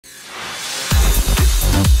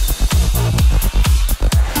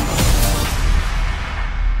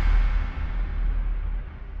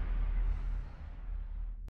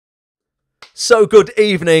So good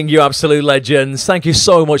evening, you absolute legends. Thank you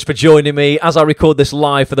so much for joining me. As I record this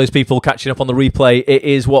live, for those people catching up on the replay, it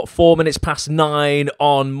is, 4 minutes past 9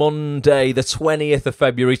 on Monday, the 20th of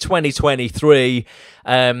February, 2023.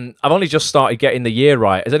 I've only just started getting the year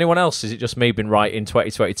right. Has anyone else, is it just me, been right in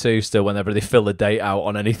 2022 still whenever they fill the date out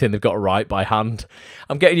on anything they've got to write by hand?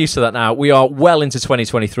 I'm getting used to that now. We are well into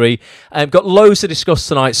 2023. Got loads to discuss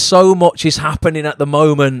tonight. So much is happening at the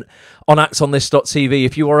moment on actsonthis.tv.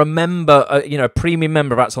 If you are a member, a premium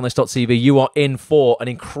member of actsonthis.tv, you are in for an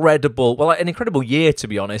incredible year, to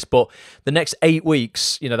be honest. But the next 8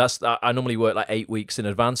 weeks, I normally work like 8 weeks in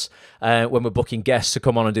advance when we're booking guests to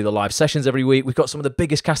come on and do the live sessions every week. We've got some of the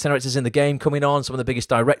biggest casting directors in the game coming on, some of the biggest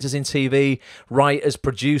directors in TV, writers,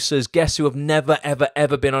 producers, guests who have never, ever,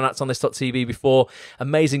 ever been on actsonthis.tv before.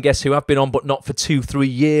 Amazing guests who have been on but not for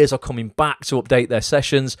 2-3 years are coming back to update their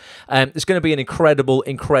sessions. It's going to be an incredible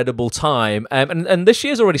time. And this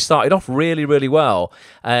year's already started off really, really well.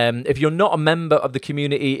 If you're not a member of the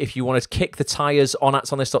community, if you want to kick the tyres on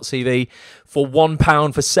actsonthis.tv for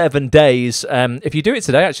 £1 for 7 days, if you do it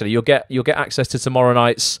today, actually, you'll get access to tomorrow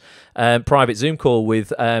night's private Zoom call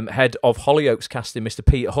with head of Hollyoaks casting, Mr.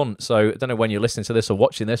 Peter Hunt. So I don't know when you're listening to this or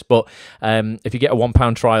watching this, but if you get a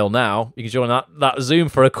 £1 trial now, you can join that Zoom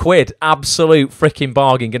for £1. Absolute freaking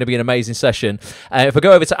bargain. Going to be an amazing session. If I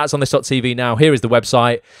go over to actsonthis.tv now, here is the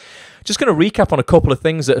website. Just going to recap on a couple of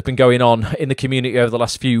things that have been going on in the community over the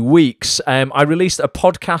last few weeks. I released a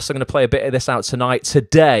podcast. I'm going to play a bit of this out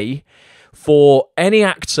today, for any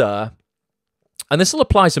actor. And this will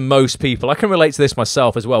apply to most people. I can relate to this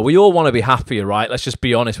myself as well. We all want to be happier, right? Let's just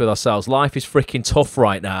be honest with ourselves. Life is freaking tough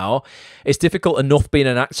right now. It's difficult enough being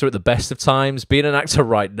an actor at the best of times. Being an actor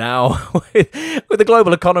right now, with the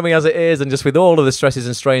global economy as it is, and just with all of the stresses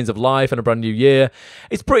and strains of life and a brand new year,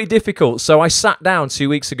 it's pretty difficult. So I sat down 2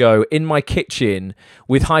 weeks ago in my kitchen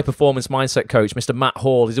with high-performance mindset coach, Mr. Matt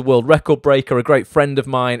Hall. He's a world record breaker, a great friend of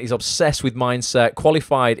mine. He's obsessed with mindset,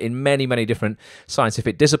 qualified in many, many different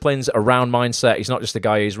scientific disciplines around mindset. He's not just a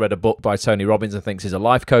guy who's read a book by Tony Robbins and thinks he's a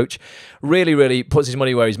life coach. Really, really puts his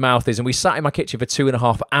money where his mouth is. And we sat in my kitchen for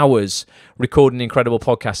 2.5 hours recording an incredible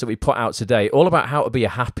podcast that we put out today, all about how to be a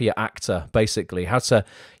happier actor, basically. How to,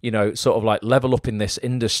 sort of like level up in this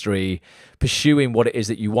industry, pursuing what it is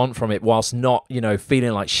that you want from it whilst not,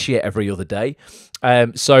 feeling like shit every other day.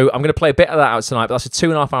 So I'm going to play a bit of that out tonight, but that's a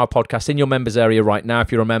 2.5 hour podcast in your members area right now,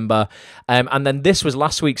 if you remember. And then this was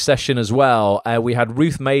last week's session as well. We had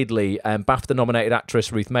Ruth Madeley, BAFTA-nominated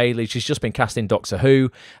actress Ruth Madeley. She's just been cast in Doctor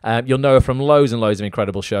Who. You'll know her from loads and loads of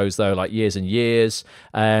incredible shows, though, like Years and Years.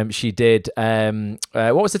 She did,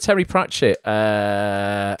 what was the Terry Pratchett?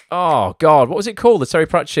 Oh, God, what was it called? The Terry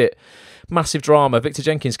Pratchett massive drama. Victor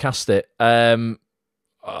Jenkins cast it.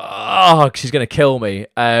 Oh, she's going to kill me.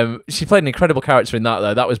 She played an incredible character in that,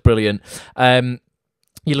 though. That was brilliant.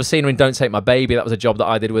 You'll have seen her in Don't Take My Baby. That was a job that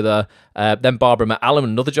I did with her. Then Barbara Met Allen,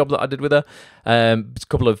 another job that I did with her. A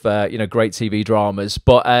couple of great TV dramas.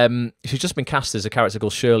 But she's just been cast as a character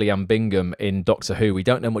called Shirley Ann Bingham in Doctor Who. We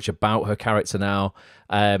don't know much about her character now,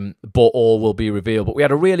 but all will be revealed. But we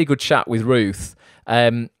had a really good chat with Ruth.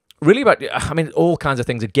 Really about, all kinds of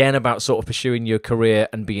things, again, about sort of pursuing your career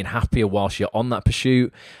and being happier whilst you're on that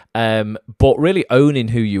pursuit, but really owning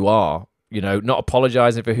who you are. Not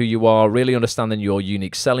apologizing for who you are, really understanding your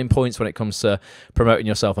unique selling points when it comes to promoting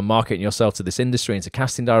yourself and marketing yourself to this industry and to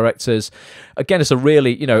casting directors. Again, it's a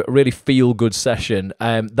really feel-good session.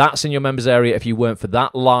 That's in your members area if you weren't for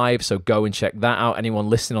that live, so go and check that out. Anyone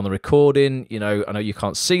listening on the recording, I know you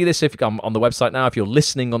can't see this if I'm on the website now. If you're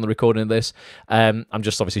listening on the recording of this, I'm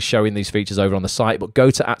just obviously showing these features over on the site, but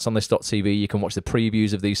go to actsonthis.tv. You can watch the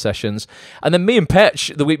previews of these sessions. And then me and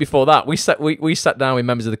Petch, the week before that, we sat down with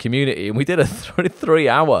members of the community and we did a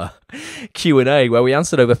 3-hour Q&A where we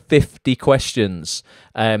answered over 50 questions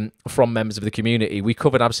from members of the community. We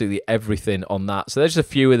covered absolutely everything on that. So there's just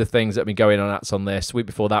a few of the things that have been going on Ats on this. The week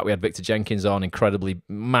before that, we had Victor Jenkins on, incredibly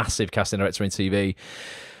massive casting director in TV.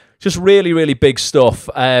 Just really, really big stuff.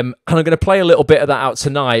 And I'm going to play a little bit of that out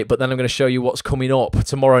tonight, but then I'm going to show you what's coming up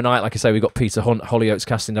tomorrow night. Like I say, we've got Peter Hunt, Hollyoaks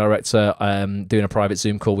casting director, doing a private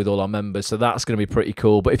Zoom call with all our members. So that's going to be pretty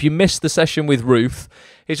cool. But if you missed the session with Ruth,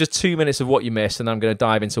 here's just 2 minutes of what you missed, and I'm going to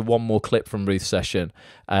dive into one more clip from Ruth's session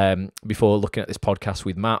before looking at this podcast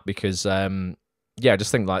with Matt, because I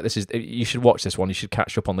just think like you should watch this one. You should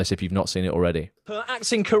catch up on this if you've not seen it already. Her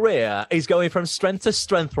acting career is going from strength to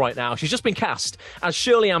strength right now. She's just been cast as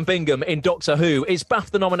Shirley Ann Bingham in Doctor Who. It's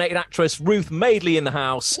BAFTA-nominated actress Ruth Madeley in the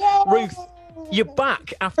house. Yay! Ruth, you're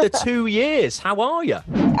back after 2 years. How are you?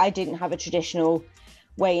 I didn't have a traditional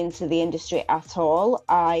way into the industry at all.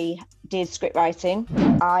 I did script writing.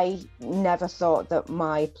 I never thought that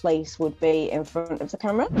my place would be in front of the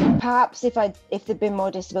camera. Perhaps if there'd been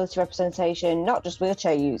more disability representation, not just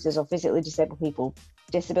wheelchair users or physically disabled people,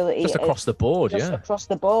 disability just across the board, just across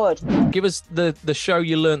the board. Give us the show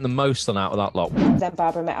you learnt the most on out of that lot. Then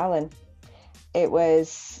Barbara met Alan. It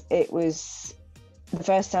was the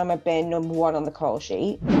first time I've been number one on the call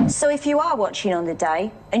sheet. So if you are watching on the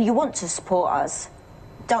day and you want to support us,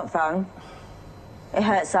 don't phone. It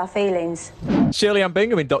hurts our feelings. Shirley Ann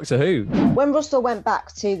Bingham in Doctor Who. When Russell went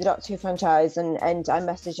back to the Doctor Who franchise and I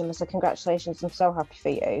messaged him and said, congratulations, I'm so happy for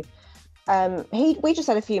you. We just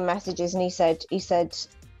had a few messages, and he said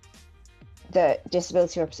that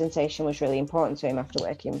disability representation was really important to him after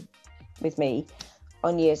working with me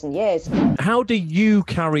on years and years. How do you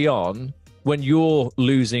carry on when you're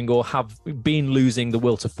losing or have been losing the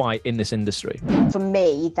will to fight in this industry? For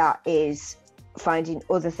me, that is finding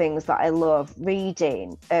other things that I love,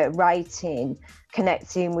 reading, writing,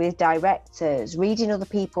 connecting with directors, reading other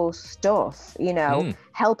people's stuff,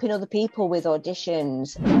 helping other people with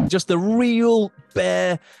auditions. Just the real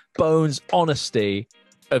bare bones honesty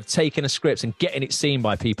of taking a script and getting it seen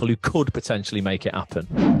by people who could potentially make it happen.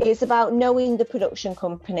 It's about knowing the production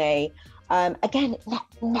company. Again,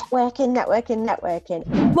 networking.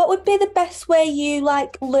 What would be the best way you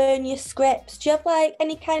learn your scripts? Do you have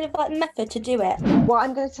any kind of method to do it? What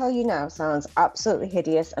I'm going to tell you now sounds absolutely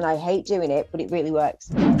hideous, and I hate doing it, but it really works.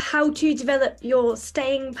 How do you develop your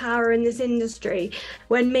staying power in this industry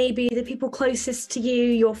when maybe the people closest to you,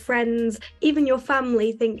 your friends, even your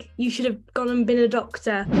family think you should have gone and been a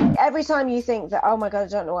doctor? Every time you think that, oh my God, I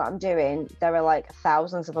don't know what I'm doing, there are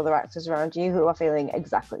thousands of other actors around you who are feeling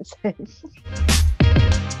exactly the same.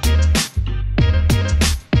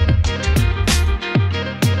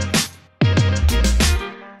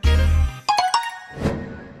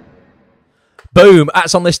 Boom,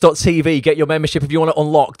 that's on this.tv. Get your membership if you want to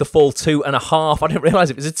unlock the full 2.5. I didn't realise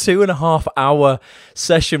it was a 2.5 hour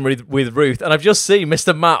session with Ruth. And I've just seen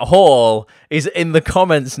Mr. Matt Hall is in the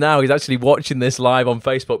comments now. He's actually watching this live on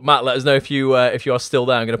Facebook. Matt, let us know if you are still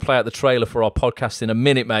there. I'm going to play out the trailer for our podcast in a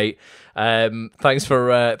minute, mate. Thanks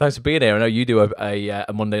for being here. I know you do a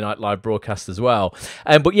Monday Night Live broadcast as well.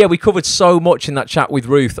 But yeah, we covered so much in that chat with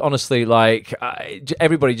Ruth. Honestly,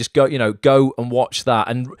 everybody just go and watch that.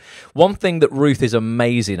 And one thing that Ruth is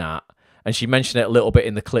amazing at, and she mentioned it a little bit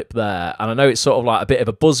in the clip there, and I know it's sort of a bit of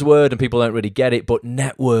a buzzword and people don't really get it, but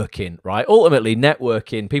networking, right? Ultimately,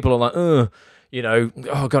 networking, people are like, oh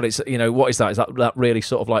God, it's, what is that? Is that really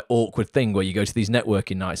sort of awkward thing where you go to these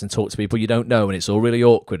networking nights and talk to people you don't know and it's all really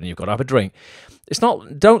awkward and you've got to have a drink? It's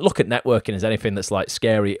not, don't look at networking as anything that's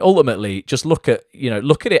scary. Ultimately, just look at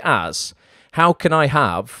it as, how can I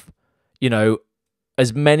have,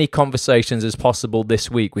 as many conversations as possible this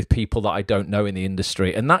week with people that I don't know in the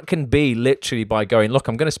industry? And that can be literally by going, look,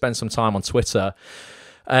 I'm going to spend some time on Twitter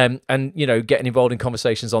and getting involved in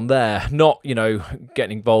conversations on there, not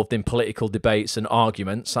getting involved in political debates and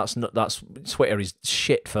arguments. That's Twitter is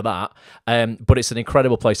shit for that. But it's an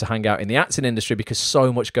incredible place to hang out in the acting industry because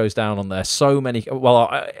so much goes down on there. So many,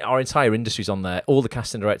 our entire industry's on there. All the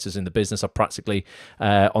casting directors in the business are practically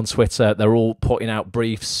on Twitter. They're all putting out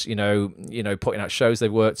briefs, putting out shows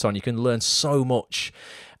they've worked on. You can learn so much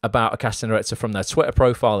about a casting director from their Twitter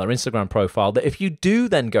profile, their Instagram profile, that if you do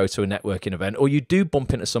then go to a networking event or you do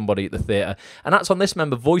bump into somebody at the theatre, and that's on this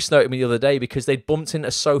member voice noted me the other day because they'd bumped into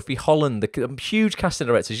Sophie Holland, the huge casting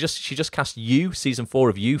director. She just cast You, season 4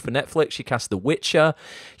 of You for Netflix. She cast The Witcher.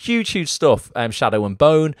 Huge stuff, Shadow and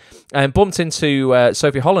Bone. And bumped into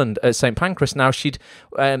Sophie Holland at St. Pancras. Now, she'd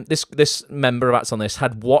this member of Acts on This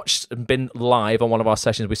had watched and been live on one of our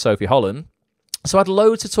sessions with Sophie Holland. So I had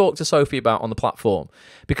loads to talk to Sophie about on the platform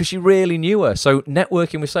because she really knew her. So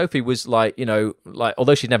networking with Sophie was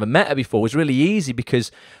although she'd never met her before, was really easy because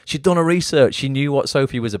she'd done her research. She knew what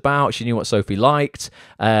Sophie was about. She knew what Sophie liked.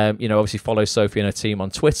 Obviously follows Sophie and her team on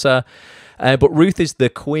Twitter. But Ruth is the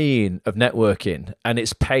queen of networking, and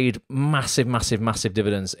it's paid massive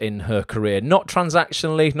dividends in her career. Not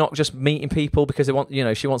transactionally, not just meeting people because they want,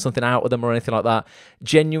 she wants something out of them or anything like that.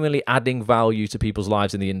 Genuinely adding value to people's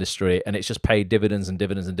lives in the industry, and it's just paid dividends and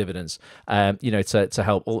dividends and dividends. To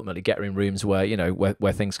help ultimately get her in rooms where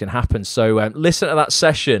where things can happen. So listen to that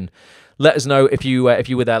session. Let us know if you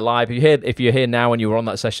were there live. If you're here now and you were on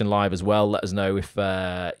that session live as well. Let us know if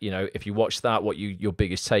if you watched that, what your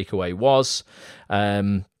biggest takeaway was.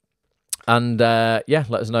 And yeah,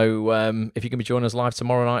 let us know if you can be joining us live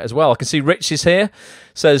tomorrow night as well. I can see Rich is here.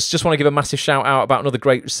 Says, just want to give a massive shout out about another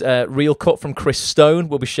great reel cut from Chris Stone.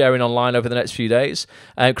 We'll be sharing online over the next few days.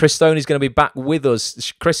 Chris Stone is going to be back with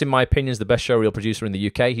us. Chris, in my opinion, is the best showreel producer in the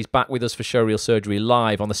UK. He's back with us for Showreel Surgery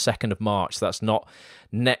live on the 2nd of March. So that's not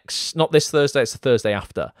this Thursday. It's the Thursday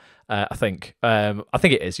after. I think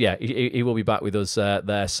it is. Yeah, he will be back with us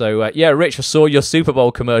there. So yeah, Rich, I saw your Super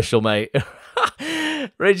Bowl commercial, mate.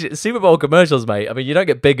 Rich, Super Bowl commercials, mate. I mean, you don't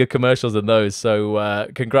get bigger commercials than those. So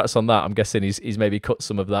congrats on that. I'm guessing he's maybe cut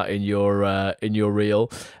some of that in your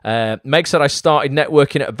reel. Meg said, I started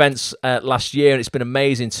networking at events last year, and it's been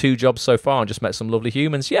amazing. 2 jobs so far, and just met some lovely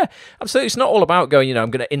humans. Yeah, absolutely. It's not all about going,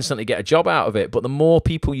 I'm going to instantly get a job out of it, but the more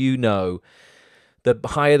people you know, the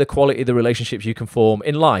higher the quality of the relationships you can form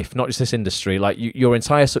in life, not just this industry. Like your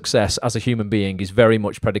entire success as a human being is very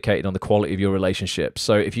much predicated on the quality of your relationships.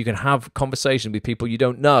 So if you can have conversations with people you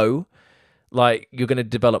don't know, like, you're going to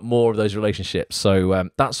develop more of those relationships. So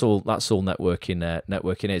that's all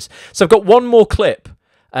networking is. So I've got one more clip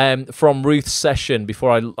from Ruth's session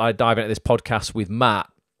before I dive into this podcast with Matt.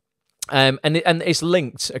 And it's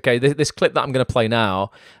linked. Okay, this clip that I'm going to play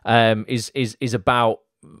now is about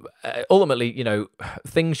ultimately,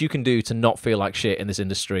 things you can do to not feel like shit in this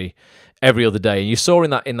industry every other day. And you saw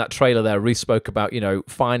in that trailer there, Ruth spoke about,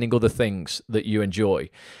 finding other things that you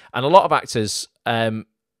enjoy. And a lot of actors,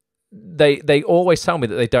 they always tell me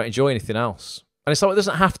that they don't enjoy anything else. And it's like, it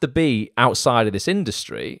doesn't have to be outside of this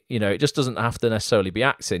industry. It just doesn't have to necessarily be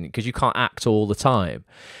acting, because you can't act all the time.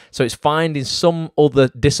 So it's finding some other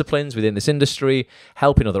disciplines within this industry,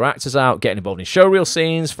 helping other actors out, getting involved in showreel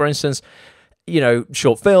scenes, for instance,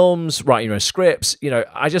 short films, writing your own scripts.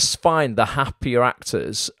 I just find the happier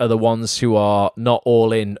actors are the ones who are not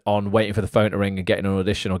all in on waiting for the phone to ring and getting an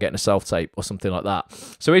audition or getting a self-tape or something like that.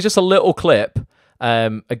 So it's just a little clip,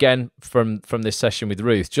 again, from this session with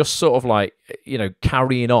Ruth, just sort of like,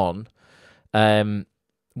 carrying on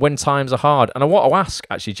when times are hard. And I want to ask,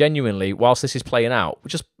 actually, genuinely, whilst this is playing out,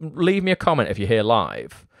 just leave me a comment if you're here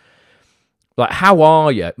live. Like, how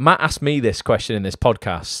are you? Matt asked me this question in this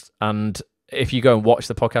podcast, and if you go and watch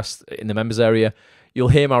the podcast in the members area, you'll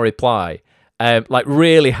hear my reply. Like,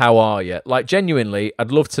 really, how are you? Like, genuinely,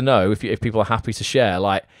 I'd love to know if people are happy to share.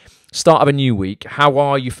 Like, start of a new week, how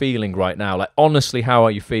are you feeling right now? Like, honestly, how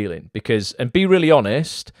are you feeling? And be really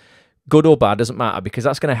honest, good or bad, doesn't matter, because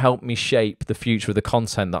that's going to help me shape the future of the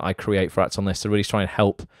content that I create for Act On This, to really try and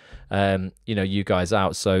help, you guys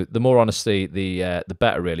out. So the more honesty, the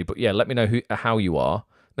better, really. But yeah, let me know how you are.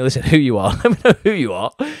 No, listen, who you are. Let me know who you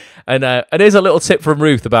are. And here's a little tip from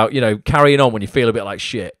Ruth about, carrying on when you feel a bit like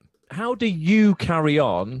shit. How do you carry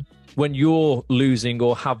on when you're losing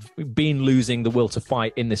or have been losing the will to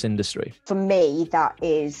fight in this industry? For me, that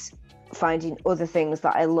is finding other things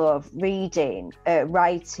that I love, reading,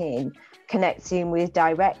 writing, connecting with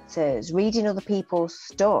directors, reading other people's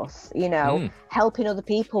stuff, helping other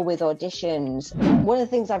people with auditions. One of the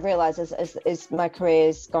things I've realised as my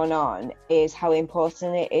career's gone on is how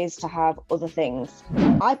important it is to have other things.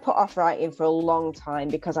 I put off writing for a long time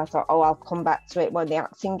because I thought, I'll come back to it when the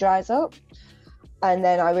acting dries up. And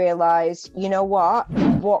then I realised,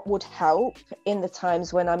 what would help in the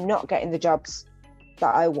times when I'm not getting the jobs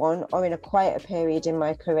that I want, or in a quieter period in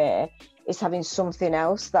my career, is having something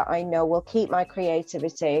else that I know will keep my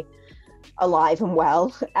creativity alive and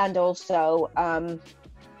well, and also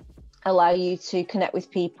allow you to connect with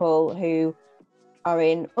people who are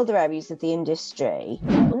in other areas of the industry.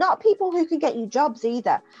 Not people who can get you jobs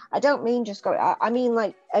either. I don't mean just go, I mean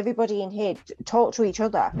like everybody in here, talk to each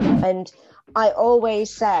other. And I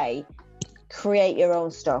always say, create your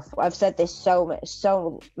own stuff. I've said this so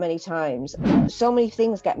many times. So many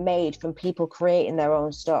things get made from people creating their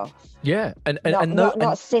own stuff. Yeah,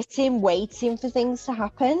 not sitting waiting for things to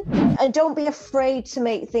happen. And don't be afraid to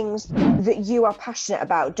make things that you are passionate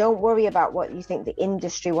about. Don't worry about what you think the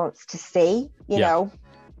industry wants to see. You know,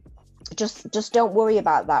 just don't worry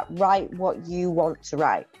about that. Write what you want to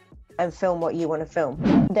write and film what you want to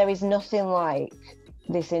film. There is nothing like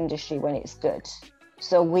this industry when it's good.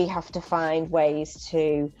 So we have to find ways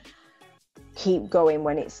to keep going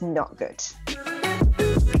when it's not good.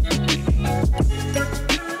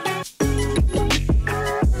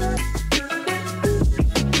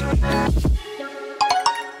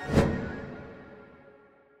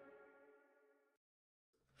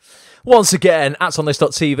 Once again,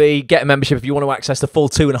 actonthis.tv, get a membership if you want to access the full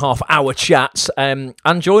 2.5 hour chats, and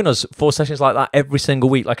join us for sessions like that every single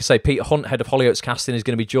week. Like I say, Peter Hunt, head of Hollyoaks casting, is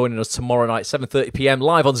going to be joining us tomorrow night, 7:30 p.m,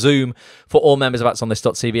 live on Zoom for all members of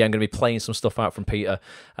actonthis.tv. I'm going to be playing some stuff out from Peter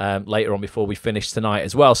later on before we finish tonight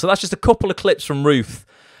as well. So that's just a couple of clips from Ruth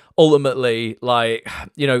ultimately, like,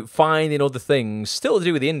 you know, finding other things still to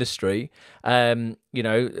do with the industry. You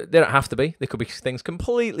know, they don't have to be. They could be things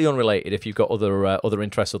completely unrelated if you've got other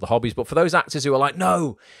interests, other hobbies. But for those actors who are like,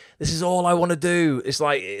 no, this is all I want to do. It's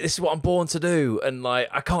like, this is what I'm born to do, and like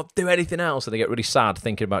I can't do anything else, and they get really sad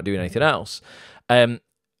thinking about doing anything else.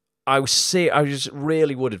 I just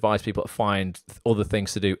really would advise people to find other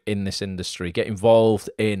things to do in this industry. Get involved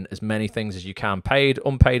in as many things as you can. Paid,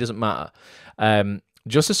 unpaid, doesn't matter.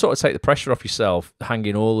 Just to sort of take the pressure off yourself,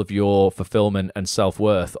 hanging all of your fulfillment and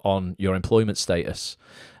self-worth on your employment status.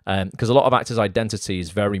 Because a lot of actors' identity is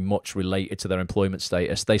very much related to their employment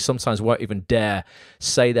status. They sometimes won't even dare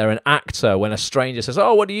say they're an actor when a stranger says,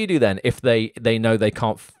 oh, what do you do then? If they know they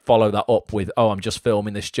can't follow that up with, oh, I'm just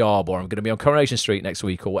filming this job, or I'm going to be on Coronation Street next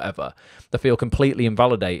week, or whatever. They feel completely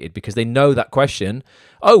invalidated because they know that question,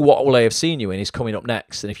 oh, what will I have seen you in, is coming up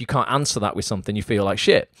next. And if you can't answer that with something, you feel like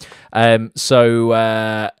shit. You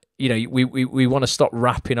know, we want to stop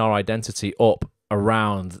wrapping our identity up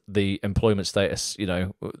around the employment status, you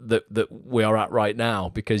know, that we are at right now,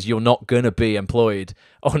 because you're not going to be employed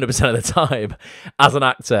 100% of the time as an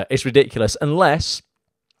actor. It's ridiculous unless,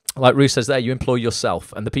 like Ruth says there, you employ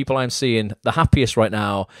yourself. And the people I'm seeing the happiest right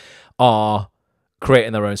now are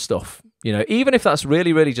creating their own stuff. You know, even if that's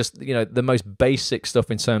really, really just, you know, the most basic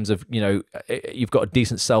stuff in terms of, you know, you've got a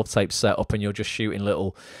decent self-tape set up and you're just shooting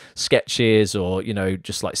little sketches, or, you know,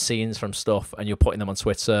 just like scenes from stuff, and you're putting them on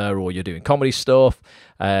Twitter, or you're doing comedy stuff.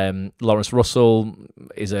 Lawrence Russell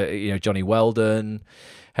is Johnny Weldon,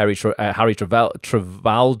 Harry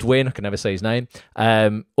Trevaldwin, I can never say his name.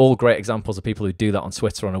 All great examples of people who do that on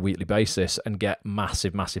Twitter on a weekly basis and get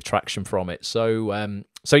massive, massive traction from it. So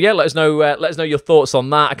yeah, let us know your thoughts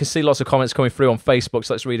on that. I can see lots of comments coming through on Facebook,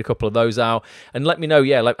 so let's read a couple of those out, and let me know.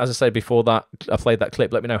 Yeah, like, as I said before that I played that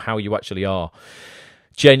clip, let me know how you actually are.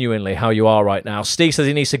 Genuinely, how you are right now. Steve says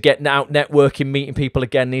he needs to get out networking, meeting people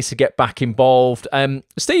again, needs to get back involved.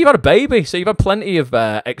 Steve, you've had a baby, so you've had plenty of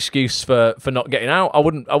excuse for not getting out. I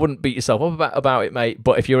wouldn't beat yourself up about it, mate.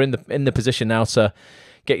 But if you're in the position now to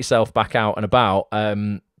get yourself back out and about,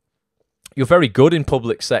 you're very good in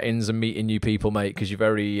public settings and meeting new people, mate, because you're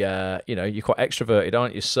very, you're quite extroverted,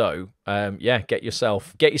 aren't you? So, yeah, get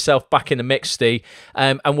yourself back in the mix, Steve.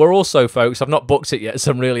 And we're also, folks, I've not booked it yet,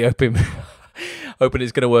 so I'm really hoping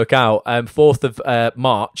it's going to work out. 4th of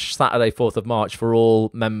March, Saturday, 4th of March, for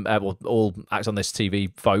all all Acts on This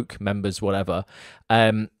TV folk, members, whatever.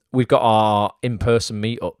 We've got our in-person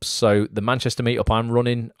meetups. So the Manchester meetup I'm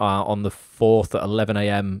running on the 4th at 11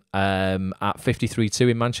 a.m. At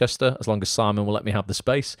 53.2 in Manchester, as long as Simon will let me have the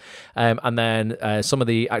space. And then some of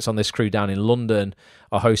the Acts on This crew down in London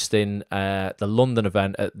are hosting the London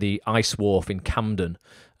event at the Ice Wharf in Camden.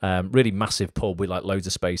 Really massive pub with like loads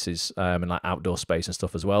of spaces and like outdoor space and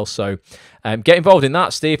stuff as well. So get involved in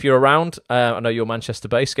that, Steve, if you're around. I know you're Manchester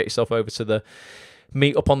based. Get yourself over to the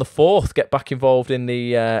meet up on the 4th. Get back involved in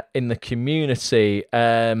the community.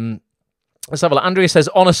 Let's have a look. Andrea says,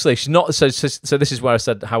 honestly, she's not. So this is where I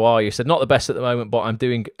said, how are you? She said, not the best at the moment, but I'm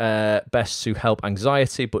doing best to help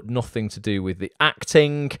anxiety, but nothing to do with the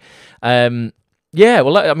acting. Yeah,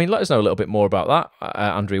 well, let us know a little bit more about that,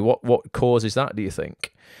 Andrea. What causes that, do you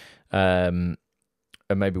think? And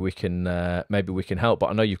maybe we can help. But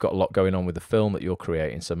I know you've got a lot going on with the film that you're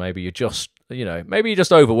creating, so maybe you're just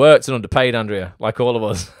overworked and underpaid, Andrea, like all of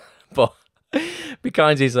us. But be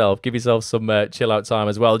kind to yourself. Give yourself some chill out time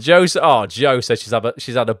as well. Joe says she's had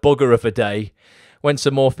a bugger of a day. Went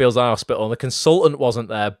to Moorfields Eye Hospital and the consultant wasn't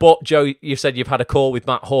there. But Joe, you said you've had a call with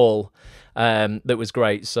Matt Hall. That was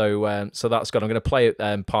great. So that's good. I'm going to play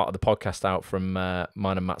part of the podcast out from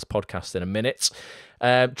mine and Matt's podcast in a minute.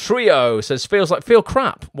 Trio says, feel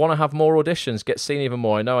crap. Want to have more auditions, get seen even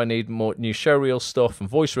more. I know I need more new show reel stuff and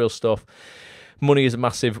voice reel stuff. Money is a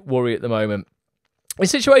massive worry at the moment. In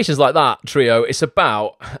situations like that, Trio, it's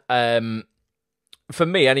about for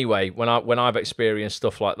me anyway. When I've experienced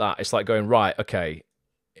stuff like that, it's like going, right, okay,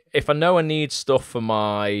 if I know I need stuff for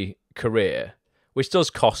my career, which does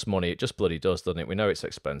cost money, it just bloody does, doesn't it? We know it's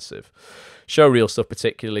expensive. Show reel stuff,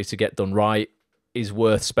 particularly to get done right, is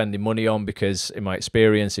worth spending money on, because in my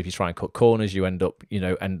experience, if you try and cut corners, you end up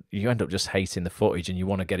just hating the footage and you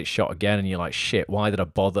want to get it shot again, and you're like, shit, why did I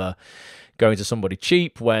bother going to somebody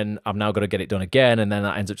cheap when I've now got to get it done again? And then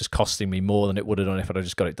that ends up just costing me more than it would have done if I'd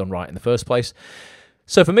just got it done right in the first place.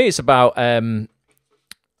 So for me, it's about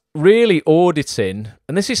really auditing,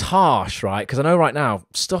 and this is harsh, right? Because I know right now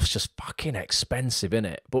stuff's just fucking expensive,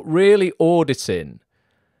 innit? But really auditing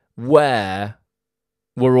where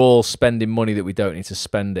we're all spending money that we don't need to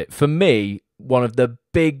spend it. For me, one of the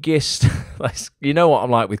biggest You know what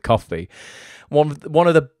I'm like with coffee. One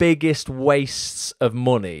of the biggest wastes of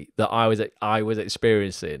money that I was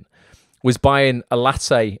experiencing was buying a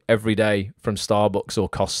latte every day from Starbucks or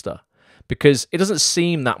Costa, because it doesn't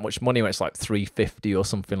seem that much money when it's like $3.50 or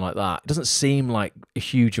something like that. It doesn't seem like a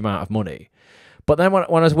huge amount of money. But then when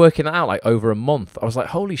I was working it out, like over a month, I was like,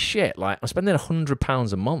 holy shit, like I'm spending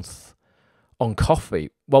 £100 a month on coffee.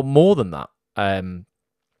 Well, more than that.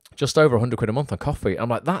 Just over £100 a month on coffee. I'm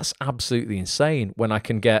like, that's absolutely insane when I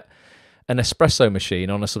can get an espresso machine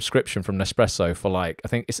on a subscription from Nespresso for like, I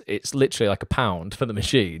think it's literally like £1 for the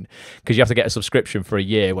machine, because you have to get a subscription for a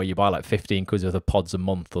year where you buy like 15 quid worth of pods a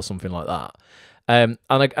month or something like that. And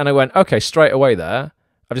I went, okay, straight away there,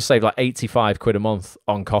 I've just saved like 85 quid a month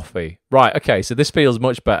on coffee. Right, okay, so this feels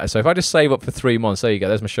much better. So if I just save up for 3 months, there you go,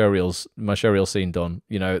 there's my showreel scene done.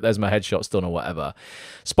 You know, there's my headshots done or whatever.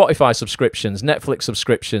 Spotify subscriptions, Netflix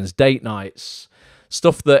subscriptions, date nights,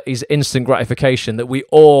 stuff that is instant gratification that we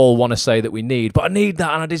all want to say that we need. But I need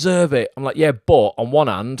that and I deserve it. I'm like, yeah, but on one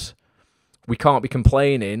hand, we can't be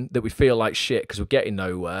complaining that we feel like shit because we're getting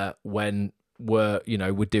nowhere when we're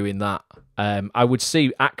doing that. I would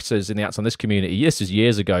see actors in the Acts on This community, this is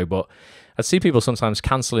years ago, but I'd see people sometimes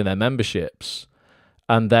cancelling their memberships,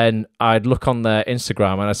 and then I'd look on their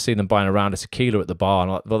Instagram and I'd see them buying a round of tequila at the bar, and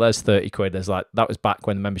I'm like, well, there's 30 quid. There's like, that was back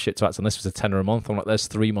when the membership to Acts on This was a tenner a month. I'm like, there's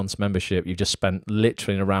 3 months membership you've just spent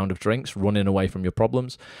literally in a round of drinks, running away from your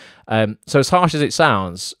problems. So as harsh as it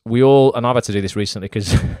sounds, we all, and I've had to do this recently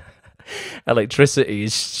because electricity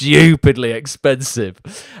is stupidly expensive.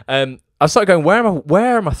 I started going,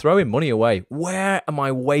 where am I throwing money away? Where am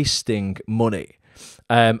I wasting money?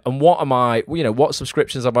 And what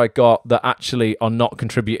subscriptions have I got that actually are not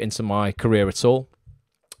contributing to my career at all?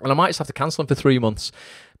 And I might just have to cancel them for 3 months.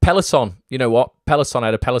 Peloton, you know what? Peloton, I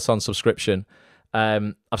had a Peloton subscription.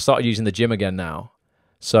 I've started using the gym again now,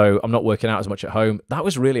 so I'm not working out as much at home. That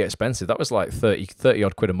was really expensive. That was like 30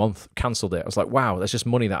 odd quid a month. Cancelled it. I was like, wow, that's just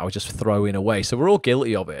money that I was just throwing away. So we're all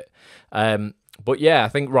guilty of it. But yeah, I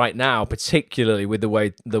think right now, particularly with the way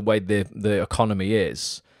the economy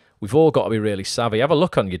is, we've all got to be really savvy. Have a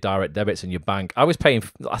look on your direct debits and your bank. I was paying,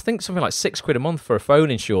 I think, something like 6 quid a month for a phone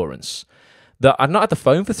insurance that I'd not had the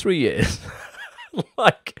phone for 3 years.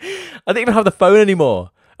 Like, I didn't even have the phone anymore.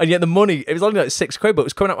 And yet the money, it was only like 6 quid, but it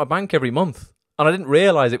was coming out of my bank every month. And I didn't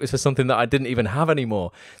realise it was for something that I didn't even have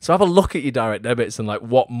anymore. So have a look at your direct debits and like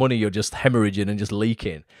what money you're just hemorrhaging and just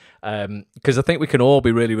leaking. Because I think we can all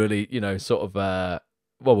be really, really,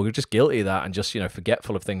 we're just guilty of that and just,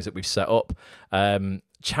 forgetful of things that we've set up.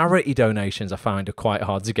 Charity donations I find are quite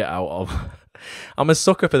hard to get out of. I'm a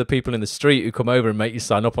sucker for the people in the street who come over and make you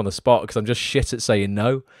sign up on the spot because I'm just shit at saying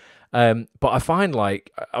no. But I find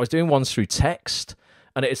like I was doing ones through text,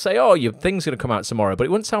 and it'd say, "Oh, your thing's going to come out tomorrow," but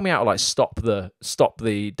it wouldn't tell me how to like stop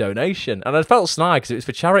the donation. And I felt snide because it was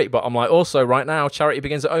for charity, but I'm like, also right now, charity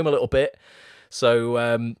begins at home a little bit. So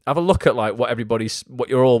have a look at like what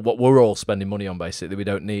we're all spending money on basically that we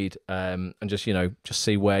don't need, and just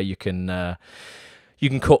see where you can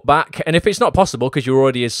cut back. And if it's not possible because you're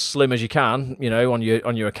already as slim as you can, on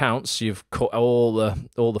your accounts, you've cut all the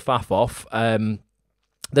faff off.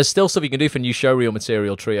 There's still stuff you can do for new showreel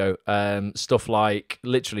material, Trio. Stuff like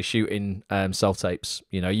literally shooting self-tapes.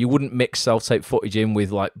 You wouldn't mix self-tape footage in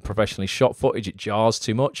with like professionally shot footage. It jars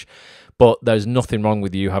too much. But there's nothing wrong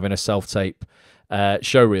with you having a self-tape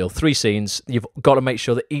showreel. 3 scenes. You've got to make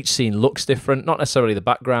sure that each scene looks different. Not necessarily the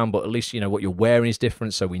background, but at least what you're wearing is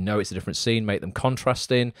different, so we know it's a different scene. Make them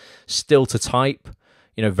contrasting. Still to type.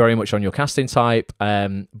 Very much on your casting type.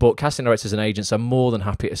 But casting directors and agents are more than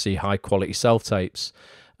happy to see high-quality self-tapes.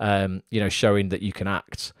 Showing that you can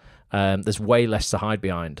act. There's way less to hide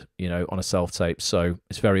behind, on a self-tape. So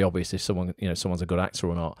it's very obvious if someone's a good actor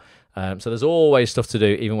or not. So there's always stuff to do,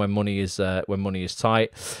 even when money is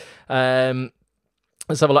tight.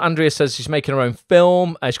 Let's have a look. Andrea says she's making her own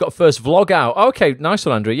film. She's got a first vlog out. Oh, okay, nice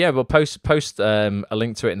one, Andrea. Yeah, we'll post a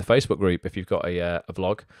link to it in the Facebook group if you've got a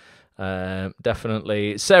vlog.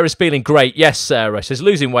 Definitely. Sarah's feeling great. Yes, Sarah says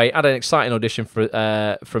losing weight. Had an exciting audition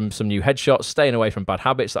from some new headshots. Staying away from bad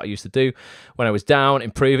habits that I used to do when I was down.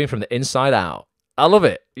 Improving from the inside out. I love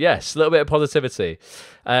it. Yes, a little bit of positivity.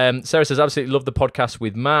 Sarah says absolutely love the podcast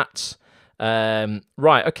with Matt.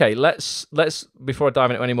 Right, okay. Let's before I dive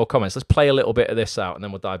into any more comments, let's play a little bit of this out, and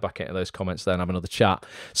then we'll dive back into those comments. Then have another chat.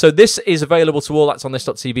 So this is available to all That's on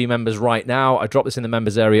This.tv members right now. I dropped this in the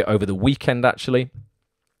members area over the weekend, actually.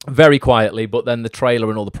 Very quietly, but then the trailer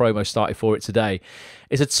and all the promo started for it today.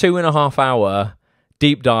 It's a 2.5 hour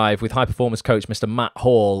deep dive with high performance coach Mr. Matt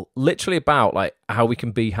Hall, literally about like how we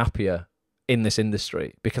can be happier in this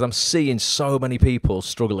industry, because I'm seeing so many people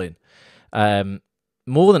struggling.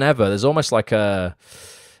 more than ever, there's almost like a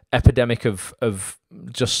epidemic of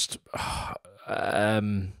just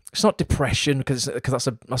it's not depression, because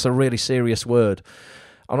that's a really serious word.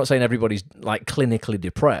 I'm not saying everybody's like clinically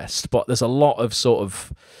depressed, but there's a lot of sort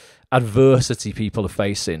of adversity people are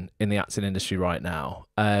facing in the acting industry right now,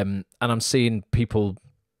 and I'm seeing people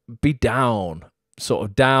be down, sort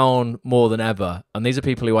of down more than ever. And these are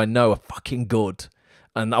people who I know are fucking good,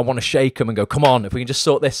 and I want to shake them and go, come on, if we can just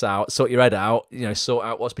sort this out, sort your head out, sort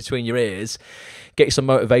out what's between your ears, get you some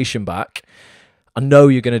motivation back. I know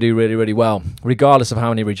you're going to do really, really well, regardless of how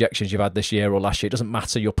many rejections you've had this year or last year. It doesn't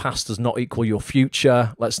matter. Your past does not equal your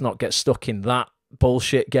future. Let's not get stuck in that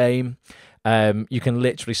bullshit game. You can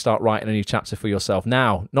literally start writing a new chapter for yourself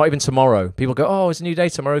now, not even tomorrow. People go, oh, it's a new day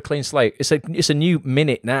tomorrow, clean slate. It's a new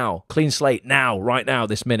minute now, clean slate now, right now,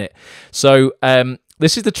 this minute. So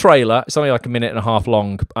this is the trailer. It's only like a minute and a half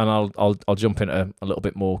long, and I'll jump into a little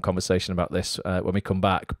bit more conversation about this when we come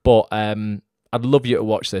back. But I'd love you to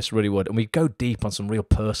watch this, really would. And we go deep on some real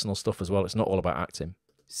personal stuff as well. It's not all about acting.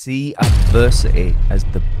 See adversity as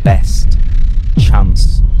the best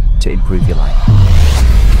chance to improve your life.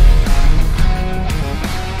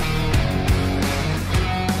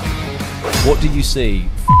 What do you see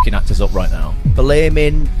f***ing actors up right now?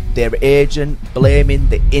 Blaming their agent, blaming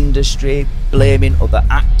the industry, blaming other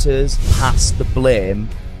actors. Pass the blame,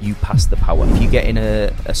 you pass the power. If you get in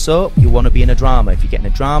a soap, you want to be in a drama. If you get in a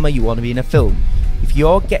drama, you want to be in a film. If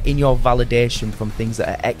you're getting your validation from things that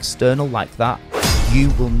are external like that, you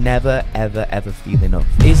will never, ever, ever feel enough.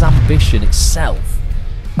 Is ambition itself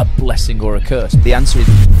a blessing or a curse? The answer is...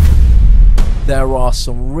 There are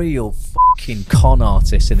some real fucking con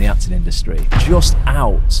artists in the acting industry just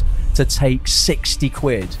out to take 60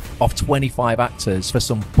 quid off 25 actors for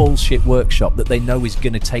some bullshit workshop that they know is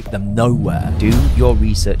going to take them nowhere. Do your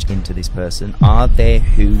research into this person. Are they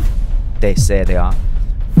who they say they are?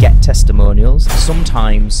 Get testimonials.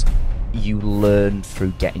 Sometimes you learn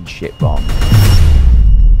through getting shit wrong.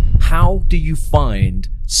 How do you find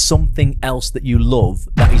something else that you love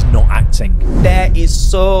that is not acting? There is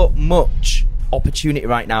so much opportunity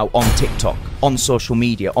right now on TikTok, on social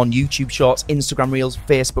media, on YouTube Shorts, Instagram Reels,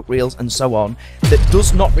 Facebook Reels, and so on, that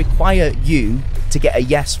does not require you to get a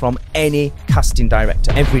yes from any casting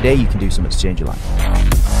director. Every day you can do something to change your life.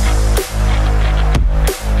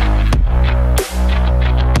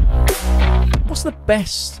 What's the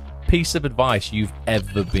best piece of advice you've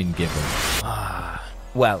ever been given?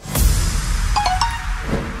 Well,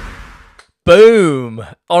 boom!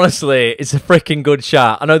 Honestly, it's a freaking good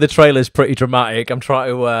chat. I know the trailer's pretty dramatic. I'm trying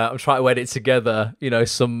to edit together,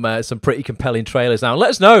 some pretty compelling trailers now. Let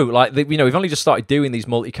us know, we've only just started doing these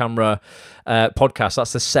multi-camera podcasts.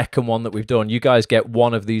 That's the second one that we've done. You guys get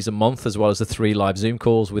one of these a month, as well as the 3 live Zoom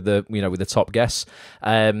calls with the top guests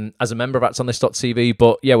as a member of actsonthis.tv.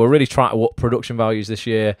 But yeah, we're really trying to up production values this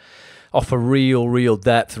year. Offer real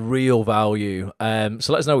depth, real value.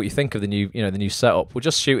 So let us know what you think of the new setup. We're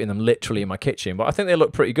just shooting them literally in my kitchen, but I think they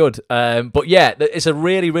look pretty good. But yeah, it's a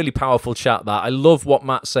really powerful chat. That I love what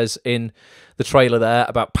Matt says in the trailer there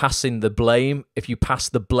about passing the blame. If you pass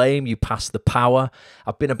the blame, you pass the power.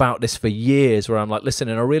 I've been about this for years, where I'm like, listen,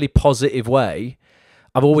 in a really positive way,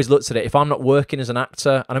 I've always looked at it. If I'm not working as an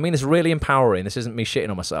actor, and I mean this really empowering, this isn't me shitting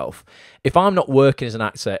on myself. If I'm not working as an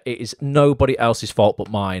actor, it is nobody else's fault but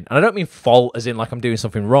mine. And I don't mean fault as in like I'm doing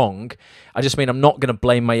something wrong. I just mean I'm not going to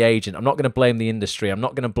blame my agent. I'm not going to blame the industry. I'm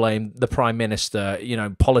not going to blame the Prime Minister,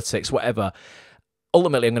 politics, whatever.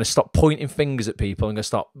 Ultimately, I'm going to stop pointing fingers at people. I'm going to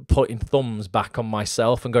start putting thumbs back on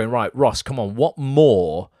myself and going, right, Ross, come on, what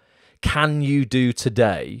more can you do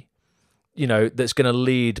today, that's going to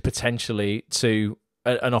lead potentially to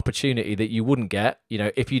an opportunity that you wouldn't get,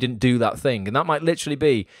 if you didn't do that thing. And that might literally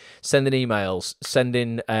be sending emails,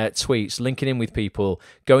 sending tweets, linking in with people,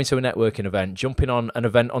 going to a networking event, jumping on an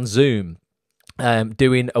event on Zoom,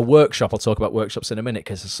 doing a workshop. I'll talk about workshops in a minute,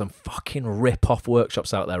 because there's some fucking rip-off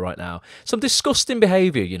workshops out there right now. Some disgusting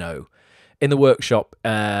behaviour, in the workshop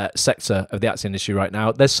sector of the acting industry right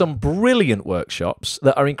now. There's some brilliant workshops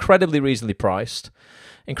that are incredibly reasonably priced.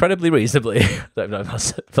 Incredibly reasonably, I don't know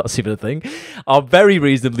if that's even a thing, are very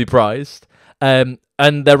reasonably priced, and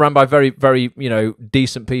they're run by very, very,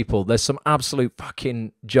 decent people. There's some absolute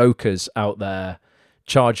fucking jokers out there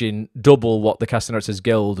charging double what the Casting Directors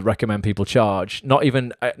Guild recommend people charge. Not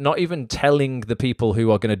even telling the people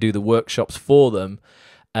who are going to do the workshops for them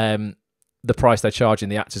the price they're charging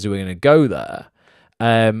the actors who are going to go there,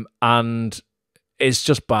 and it's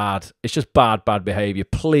just bad. It's just bad behaviour.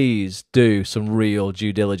 Please do some real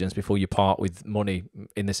due diligence before you part with money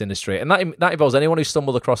in this industry. And that involves anyone who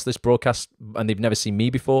stumbled across this broadcast and they've never seen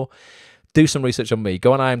me before. do some research on me.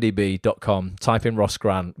 Go on imdb.com, type in Ross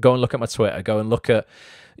Grant, go and look at my Twitter, go and look at,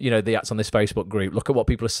 the Acts on This Facebook group, look at what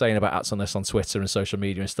people are saying about Acts on This on Twitter and social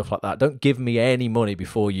media and stuff like that. Don't give me any money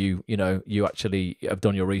before you actually have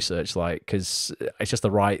done your research, because it's just the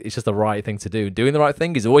right thing to do. Doing the right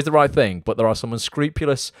thing is always the right thing, but there are some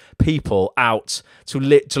unscrupulous people out to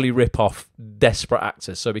literally rip off desperate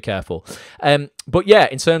actors, so be careful. But yeah,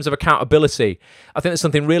 in terms of accountability, I think there's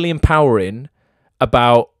something really empowering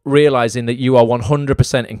about realizing that you are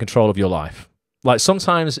 100% in control of your life. Like,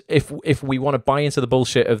 sometimes if we want to buy into the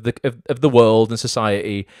bullshit of the world and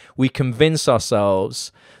society, we convince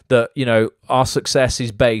ourselves that, our success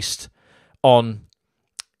is based on,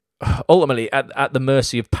 ultimately, at the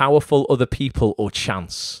mercy of powerful other people or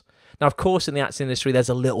chance. Now, of course, in the acting industry, there's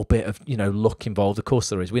a little bit of, luck involved. Of course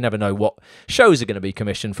there is. We never know what shows are going to be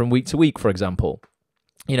commissioned from week to week, for example.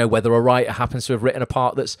 Whether a writer happens to have written a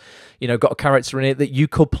part that's, got a character in it that you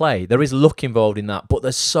could play. There is luck involved in that, but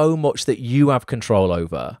there's so much that you have control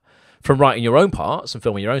over, from writing your own parts and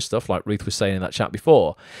filming your own stuff, like Ruth was saying in that chat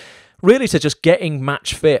before, really to just getting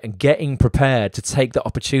match fit and getting prepared to take that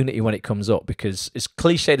opportunity when it comes up, because as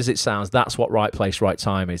cliched as it sounds, that's what right place, right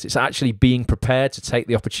time is. It's actually being prepared to take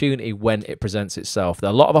the opportunity when it presents itself. There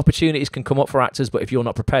are a lot of opportunities can come up for actors, but if you're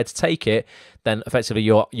not prepared to take it, then effectively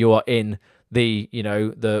you are in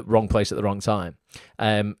the wrong place at the wrong time.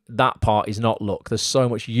 That part is not luck. There's so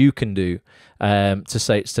much you can do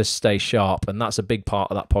to stay sharp, and that's a big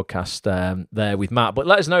part of that podcast there with Matt. But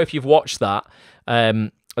let us know if you've watched that.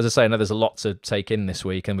 As I say, I know there's a lot to take in this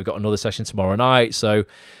week, and we've got another session tomorrow night, so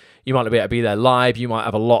you might not be able to be there live. You might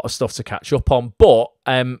have a lot of stuff to catch up on, but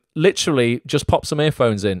literally just pop some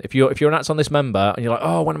earphones in. If you're an Acts on This member and you're like,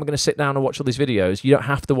 oh, when am I going to sit down and watch all these videos? You don't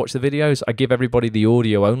have to watch the videos. I give everybody the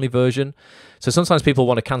audio only version. So sometimes people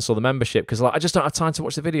want to cancel the membership because I just don't have time to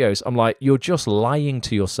watch the videos. I'm like, you're just lying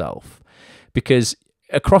to yourself, because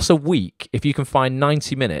across a week, if you can find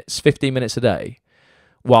 90 minutes, 15 minutes a day,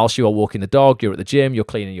 whilst you are walking the dog, you're at the gym, you're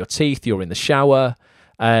cleaning your teeth, you're in the shower.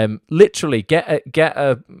 Literally get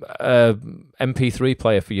a MP3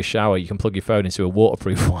 player for your shower. You can plug your phone into a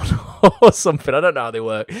waterproof one or something. I don't know how they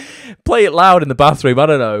work. Play it loud in the bathroom. I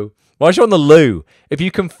don't know. Whilst you're on the loo, if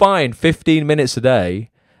you can find 15 minutes a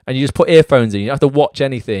day and you just put earphones in, you don't have to watch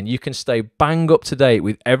anything. You can stay bang up to date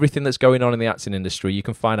with everything that's going on in the acting industry. You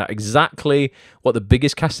can find out exactly what the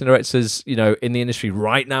biggest casting directors, in the industry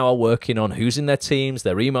right now are working on, who's in their teams,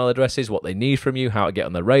 their email addresses, what they need from you, how to get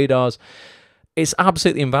on their radars. It's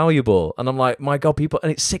absolutely invaluable. And I'm like, my God, people,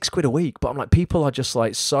 and it's £6 a week, but I'm like, people are just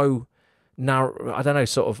like so narrow, I don't know,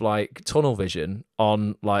 sort of like tunnel vision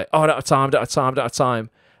on like, oh, I don't have time.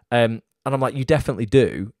 And I'm like, you definitely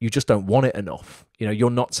do. You just don't want it enough. You're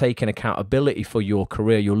not taking accountability for your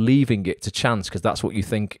career. You're leaving it to chance because that's what you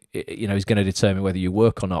think, is going to determine whether you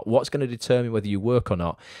work or not. What's going to determine whether you work or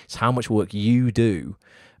not is how much work you do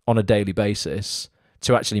on a daily basis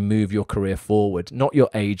to actually move your career forward, not your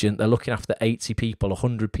agent. They're looking after 80 people,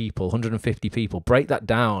 100 people, 150 people. Break that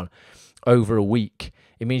down over a week.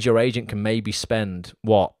 It means your agent can maybe spend,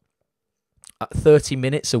 30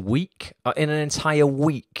 minutes a week? In an entire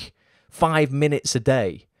week, 5 minutes a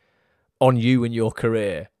day on you and your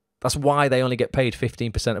career. That's why they only get paid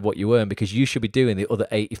 15% of what you earn, because you should be doing the other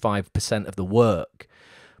 85% of the work.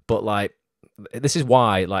 But this is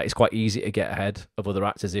why it's quite easy to get ahead of other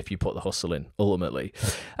actors if you put the hustle in, ultimately.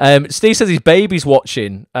 Steve says his baby's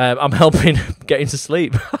watching. I'm helping get him to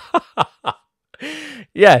sleep.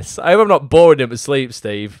 Yes, I hope I'm not boring him to sleep,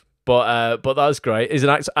 Steve. But that's great. He's an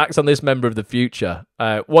Acts on This member of the future.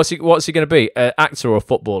 What's he going to be? Actor or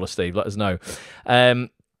footballer, Steve? Let us know.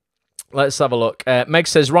 Let's have a look. Meg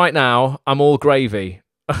says, right now, I'm all gravy.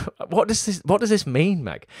 What does this mean,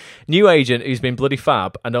 Meg? New agent who's been bloody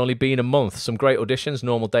fab and only been a month. Some great auditions,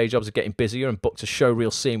 normal day jobs are getting busier, and booked a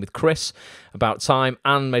showreel scene with Chris. About time,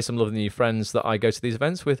 and made some lovely new friends that I go to these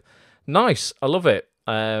events with. Nice. I love it.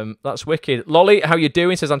 That's wicked. Lolly, how you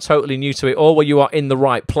doing? Says, I'm totally new to it all. Well, you are in the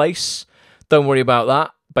right place. Don't worry about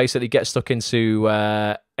that. Basically, get stuck into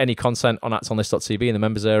any content on actsonthis.tv in the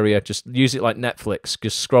members area. Just use it like Netflix.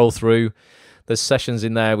 Just scroll through. There's sessions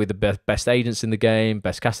in there with the best agents in the game,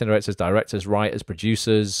 best casting directors, writers,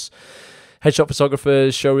 producers, headshot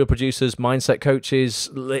photographers, showreel producers, mindset coaches,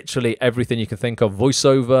 literally everything you can think of.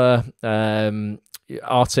 Voiceover,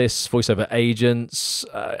 artists, voiceover agents,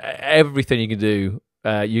 everything you can do.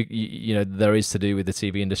 There is to do with the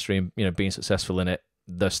TV industry and being successful in it.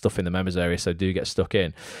 There's stuff in the members area, so do get stuck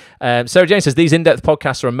in. Sarah Jane says, these in-depth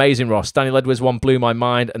podcasts are amazing, Ross. Daniel Edwards one blew my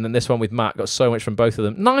mind, and then this one with Matt, got so much from both of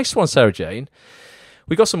them. Nice one, Sarah Jane.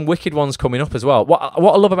 We've got some wicked ones coming up as well. What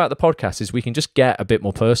I love about the podcast is we can just get a bit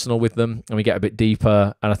more personal with them, and we get a bit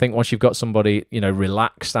deeper. And I think once you've got somebody,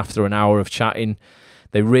 relaxed after an hour of chatting,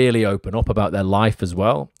 they really open up about their life as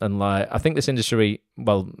well. And like, I think this industry,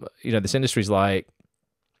 this industry is like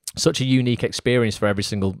such a unique experience for every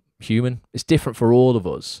single human. It's different for all of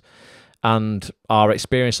us. And our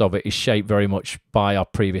experience of it is shaped very much by our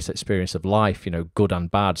previous experience of life, good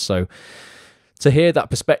and bad. So to hear that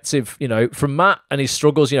perspective, from Matt and his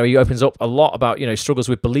struggles, he opens up a lot about, struggles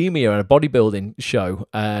with bulimia and a bodybuilding show.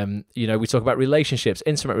 We talk about relationships,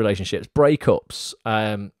 intimate relationships, breakups,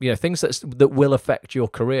 things that will affect your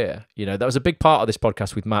career. That was a big part of this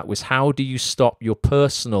podcast with Matt, was how do you stop your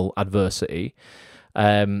personal adversity?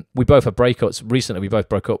 We both have breakups. Recently, we both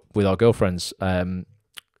broke up with our girlfriends in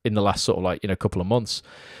the last sort of couple of months.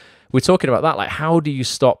 We're talking about that, like how do you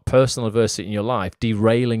stop personal adversity in your life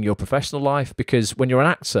derailing your professional life? Because when you're an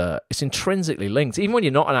actor, it's intrinsically linked. Even when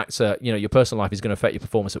you're not an actor, your personal life is going to affect your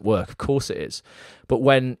performance at work. Of course it is. But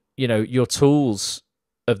when, your tools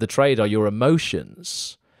of the trade are your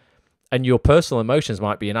emotions, and your personal emotions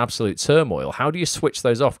might be in absolute turmoil, how do you switch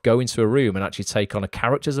those off, go into a room and actually take on a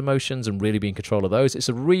character's emotions and really be in control of those? It's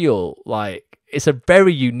a real, it's a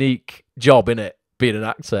very unique job, innit, being an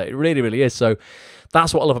actor. It really, really is. So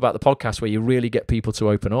that's what I love about the podcast, where you really get people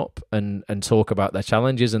to open up and talk about their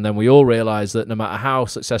challenges. And then we all realize that no matter how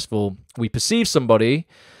successful we perceive somebody,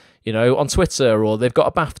 on Twitter, or they've got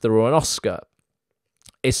a BAFTA or an Oscar,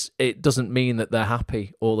 it doesn't mean that they're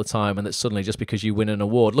happy all the time, and that suddenly just because you win an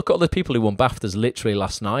award. Look at all the people who won BAFTAs literally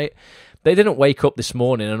last night. They didn't wake up this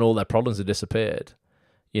morning and all their problems have disappeared.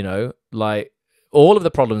 All of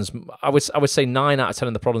the problems, I would say 9 out of 10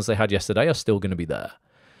 of the problems they had yesterday are still going to be there.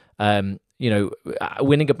 Winning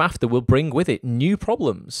a BAFTA will bring with it new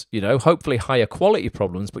problems, hopefully higher quality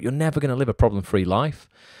problems, but you're never going to live a problem-free life.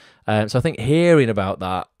 So I think hearing about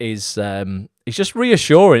that is it's just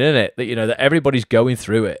reassuring, isn't it? That, that everybody's going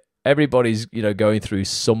through it. Everybody's, going through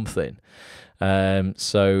something.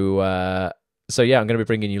 So yeah, I'm going to be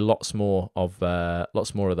bringing you lots more of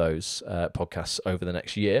those podcasts over the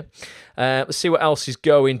next year. Let's see what else is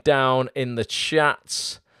going down in the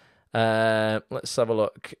chat. Let's have a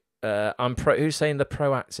look. Who's saying the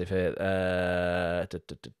proactive here?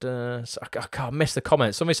 I can't miss the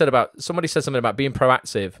comment. Somebody said something about being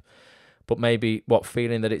proactive, but maybe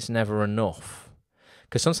feeling that it's never enough.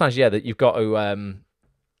 Because sometimes, that you've got to.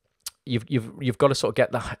 You've got to sort of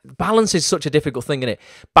get that balance. Is such a difficult thing, isn't it?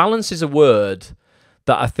 Balance is a word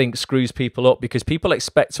that I think screws people up, because people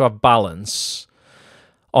expect to have balance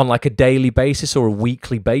on a daily basis or a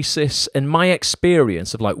weekly basis. And my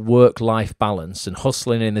experience of work-life balance and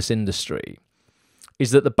hustling in this industry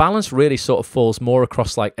is that the balance really sort of falls more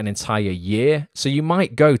across an entire year. So you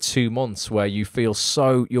might go 2 months where you feel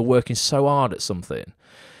you're working so hard at something.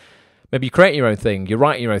 Maybe you're creating your own thing, you're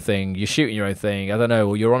writing your own thing, you're shooting your own thing, I don't know,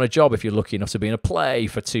 or you're on a job if you're lucky enough to be in a play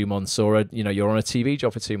for 2 months, or you're on a TV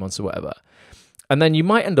job for 2 months or whatever. And then you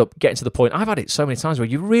might end up getting to the point, I've had it so many times, where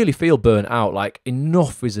you really feel burnt out,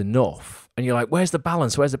 enough is enough. And you're like, where's the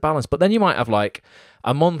balance? Where's the balance? But then you might have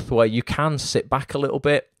a month where you can sit back a little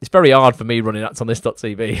bit. It's very hard for me running Acts on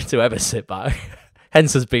This.tv to ever sit back.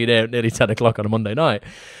 Hence has been here at nearly 10 o'clock on a Monday night.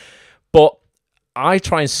 But I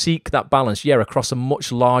try and seek that balance, across a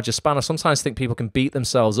much larger span. I sometimes think people can beat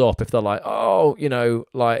themselves up if they're like, oh,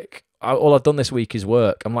 all I've done this week is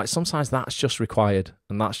work. I'm like, sometimes that's just required,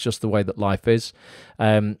 and that's just the way that life is.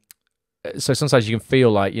 So sometimes you can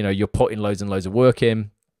feel like, you're putting loads and loads of work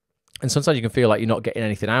in, and sometimes you can feel like you're not getting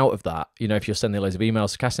anything out of that. If you're sending loads of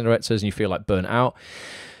emails to casting directors and you feel burnt out,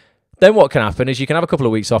 then what can happen is you can have a couple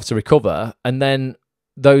of weeks off to recover, and then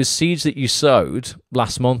those seeds that you sowed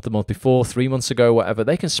last month, the month before, 3 months ago, whatever,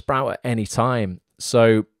 they can sprout at any time.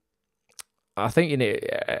 So I think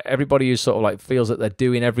everybody who sort of feels that they're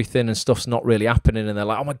doing everything and stuff's not really happening, and they're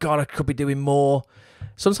like, oh my God, I could be doing more.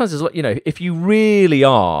 Sometimes there's if you really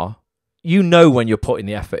are, when you're putting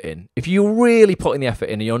the effort in. If you're really putting the effort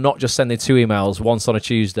in and you're not just sending 2 emails once on a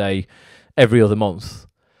Tuesday every other month,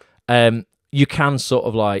 you can sort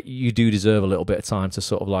of you do deserve a little bit of time to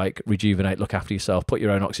sort of rejuvenate, look after yourself, put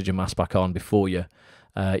your own oxygen mask back on before you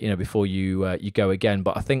go again.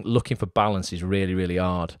 But I think looking for balance is really, really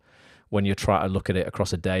hard when you try to look at it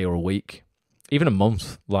across a day or a week, even a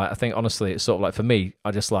month. I think honestly, it's sort of for me,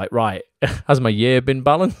 I just right, has my year been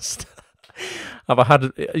balanced? Have I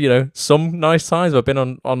had, some nice times? I've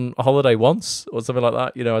been on a holiday once or something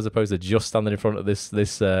like that, as opposed to just standing in front of this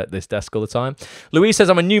desk all the time. Louise says,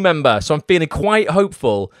 I'm a new member, so I'm feeling quite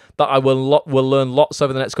hopeful that I will learn lots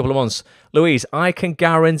over the next couple of months. Louise, I can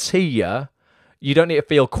guarantee you don't need to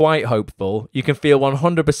feel quite hopeful. You can feel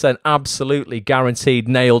 100% absolutely guaranteed,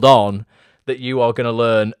 nailed on, that you are going to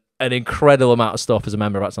learn an incredible amount of stuff as a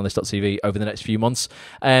member of actsonthis.tv over the next few months.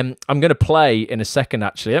 I'm going to play in a second,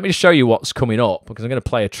 actually. Let me just show you what's coming up, because I'm going to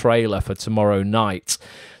play a trailer for tomorrow night.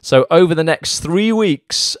 So over the next 3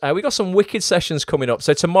 weeks, we got some wicked sessions coming up.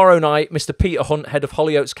 So tomorrow night, Mr. Peter Hunt, head of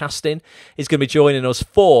Hollyoaks Casting, is going to be joining us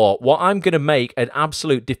for what I'm going to make an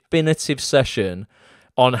absolute definitive session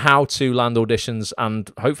on how to land auditions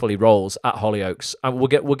and hopefully roles at Hollyoaks. And we're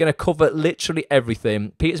going to cover literally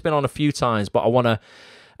everything. Peter's been on a few times, but I want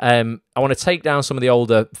to take down some of the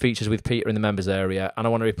older features with Peter in the members area, and I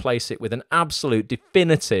want to replace it with an absolute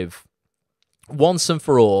definitive, once and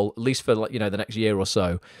for all, at least for the next year or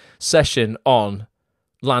so, session on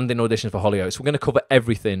landing auditions for Hollyoaks. We're going to cover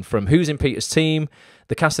everything from who's in Peter's team,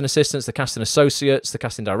 the casting assistants, the casting associates, the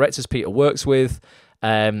casting directors Peter works with,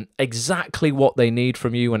 exactly what they need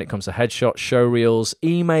from you when it comes to headshots, show reels,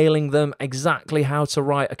 emailing them, exactly how to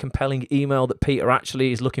write a compelling email that Peter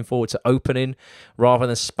actually is looking forward to opening rather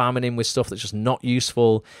than spamming him with stuff that's just not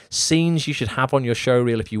useful, scenes you should have on your show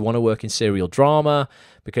reel if you want to work in serial drama,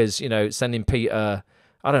 because, sending Peter,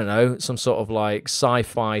 I don't know, some sort of like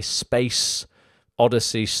sci-fi space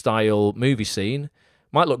Odyssey style movie scene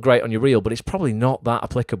might look great on your reel, but it's probably not that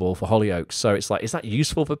applicable for Hollyoaks. So it's like, is that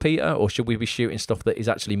useful for Peter, or should we be shooting stuff that is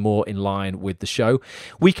actually more in line with the show?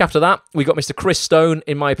 Week after that, we got Mr. Chris Stone,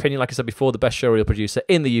 in my opinion, like I said before, the best showreel producer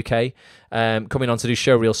in the UK, coming on to do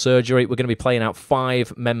showreel surgery. We're going to be playing out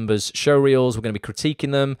 5 members' showreels. We're going to be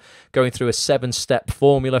critiquing them, going through a 7-step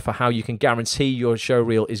formula for how you can guarantee your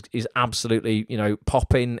showreel is absolutely,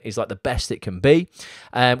 popping, is like the best it can be.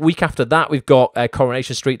 Week after that, we've got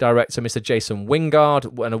Coronation Street director, Mr. Jason Wingard,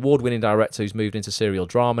 an award-winning director who's moved into serial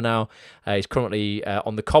drama now. He's currently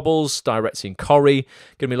on the cobbles, directing Corrie.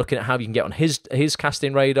 Going to be looking at how you can get on his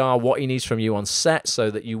casting radar, what he needs from you on set so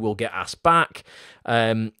that you will get asked back.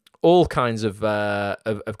 All kinds of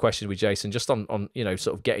questions with Jason, just on sort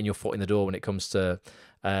of getting your foot in the door when it comes to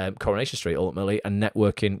Coronation Street ultimately, and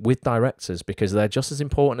networking with directors, because they're just as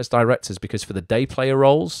important as directors, because for the day player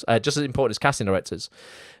roles, just as important as casting directors,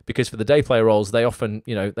 because for the day player roles, they often,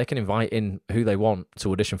 they can invite in who they want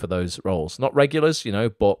to audition for those roles. Not regulars,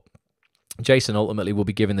 but Jason ultimately will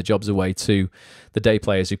be giving the jobs away to the day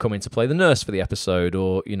players who come in to play the nurse for the episode,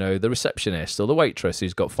 or, the receptionist or the waitress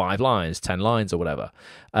who's got 5 lines, 10 lines or whatever.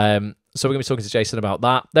 So we're going to be talking to Jason about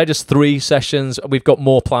that. They're just 3 sessions. We've got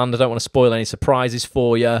more planned. I don't want to spoil any surprises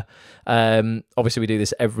for you. Obviously, we do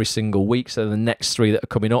this every single week, so the next 3 that are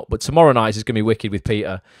coming up. But tomorrow night is going to be wicked with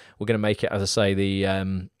Peter. We're going to make it, as I say,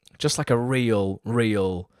 the just like a real,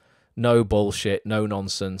 no bullshit, no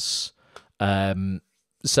nonsense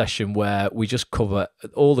session where we just cover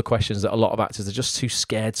all the questions that a lot of actors are just too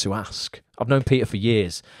scared to ask. I've known Peter for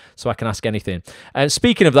years, so I can ask anything. And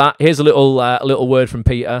speaking of that, here's a little word from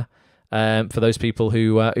Peter for those people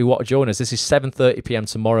who want to join us. This is 7:30 p.m.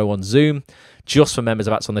 tomorrow on Zoom, just for members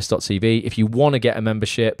of actsonthis.tv. If you want to get a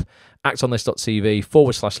membership,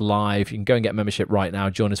 actsonthis.tv/live. You can go and get a membership right now.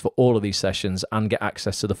 Join us for all of these sessions and get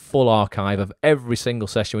access to the full archive of every single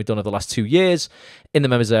session we've done over the last 2 years in the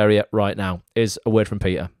members area right now. Is a word from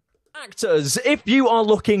Peter. Actors, if you are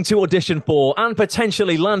looking to audition for and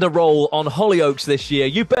potentially land a role on Hollyoaks this year,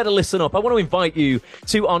 you better listen up. I want to invite you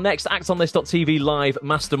to our next actsonthis.tv live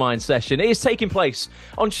mastermind session. It is taking place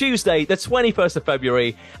on Tuesday, the 21st of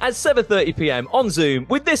February at 7:30 p.m. on Zoom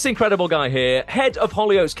with this incredible guy here, head of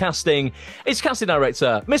Hollyoaks casting. It's casting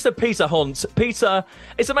director, Mr. Peter Hunt. Peter,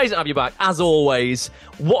 it's amazing to have you back, as always.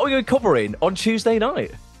 What are we covering on Tuesday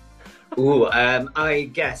night? I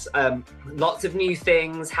guess lots of new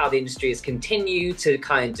things, how the industry has continued to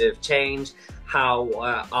kind of change, how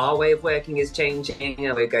our way of working is changing,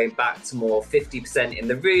 and we're going back to more 50% in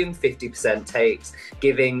the room, 50% takes,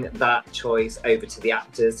 giving that choice over to the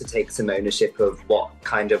actors to take some ownership of what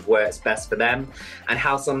kind of works best for them, and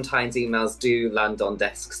how sometimes emails do land on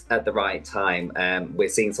desks at the right time. We're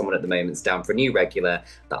seeing someone at the moment that's down for a new regular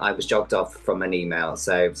that I was jogged off from an email,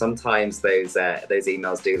 so sometimes those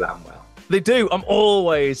emails do land well. They do. I'm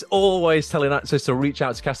always telling actors to reach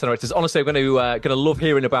out to casting directors. Honestly, I'm going to love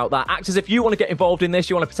hearing about that. Actors, if you want to get involved in this,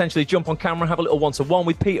 you want to potentially jump on camera, have a little one-to-one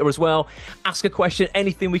with Peter as well, ask a question,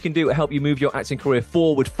 anything we can do to help you move your acting career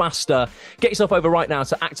forward faster, get yourself over right now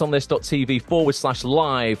to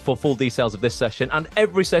actonthis.tv/live for full details of this session. And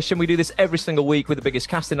every session, we do this every single week with the biggest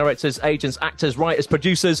casting directors, agents, actors, writers,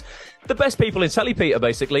 producers, the best people in telly, Peter,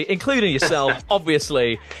 basically, including yourself,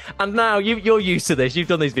 obviously. And now you're used to this. You've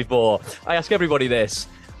done these before. I ask everybody this: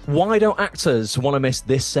 why don't actors want to miss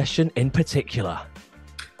this session in particular?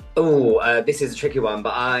 This is a tricky one,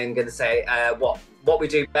 but I'm going to say what we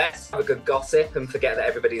do best, have a good gossip and forget that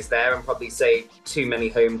everybody's there and probably say too many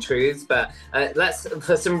home truths. But let's,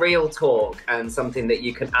 for some real talk and something that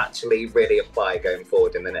you can actually really apply going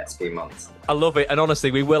forward in the next few months. I love it, and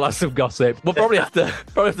honestly, we will have some gossip. We'll probably have to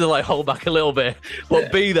like hold back a little bit,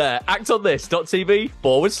 but be there.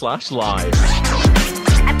 actonthis.tv/live.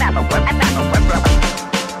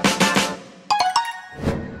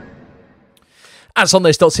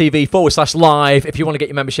 actonthis.tv/live. If you want to get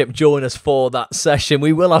your membership, join us for that session.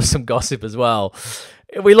 We will have some gossip as well.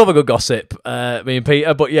 We love a good gossip, me and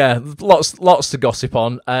Peter, but yeah, lots to gossip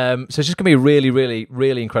on. So it's just going to be a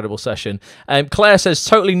really incredible session. Claire says,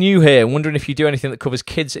 totally new here, wondering if you do anything that covers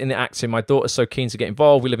kids in the acting. My daughter's so keen to get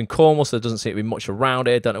involved. We live in Cornwall, so there doesn't seem to be much around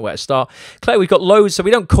here. Don't know where to start. Claire, we've got loads, so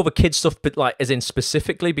we don't cover kids stuff, but like as in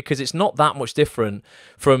specifically, because it's not that much different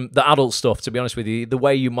from the adult stuff, to be honest with you. The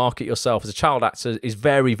way you market yourself as a child actor is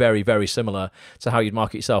very similar to how you'd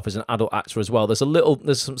market yourself as an adult actor as well. There's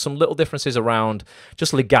some little differences around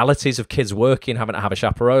just legalities of kids working, having to have a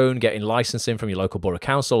chaperone, getting licensing from your local borough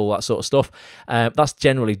council, all that sort of stuff. That's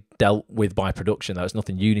generally dealt with by production, though. It's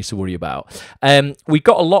nothing you need to worry about. We've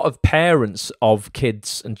got a lot of parents of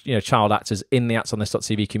kids and child actors in the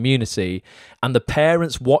actonthis.tv community, and the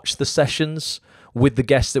parents watch the sessions with the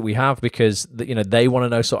guests that we have because they want to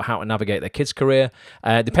know sort of how to navigate their kid's career,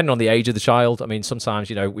 depending on the age of the child. I mean, sometimes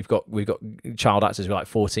we've got child actors who are like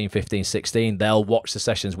 14, 15, 16. They'll watch the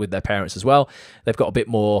sessions with their parents as well. They've got a bit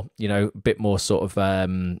more sort of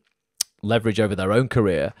leverage over their own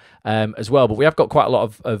career as well. But we have got quite a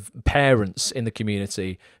lot of parents in the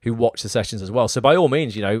community who watch the sessions as well. So by all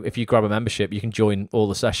means, if you grab a membership, you can join all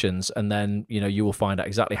the sessions, and then you will find out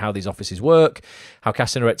exactly how these offices work, how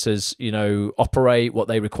casting directors operate, what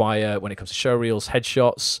they require when it comes to show reels,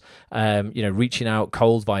 headshots, reaching out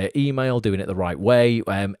cold via email, doing it the right way,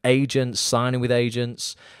 agents, signing with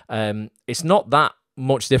agents. It's not that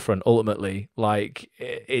much different ultimately, so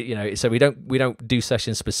we don't do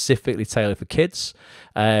sessions specifically tailored for kids,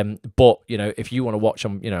 but if you want to watch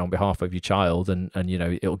on behalf of your child and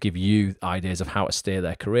it'll give you ideas of how to steer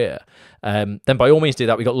their career, then by all means do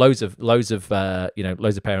that. We've got loads of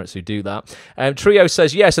parents who do that. Trio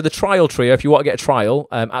says, so the trial trio, if you want to get a trial,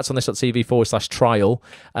 actonthis.tv/trial,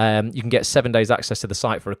 you can get 7 days access to the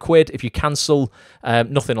site for £1. If you cancel,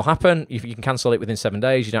 nothing will happen. If you can cancel it within 7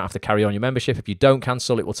 days, you don't have to carry on your membership. If you don't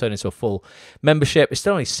cancel, it will turn into a full membership. It's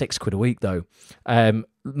still only £6 a week though.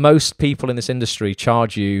 Most people in this industry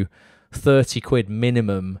charge you £30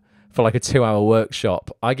 minimum for like a 2-hour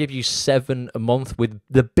workshop. I give you £7 a month with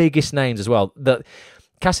the biggest names as well. The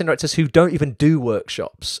casting directors who don't even do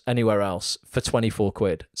workshops anywhere else for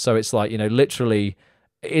 £24. So it's like, literally,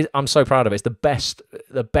 I'm so proud of it. It's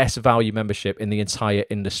the best value membership in the entire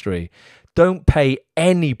industry. Don't pay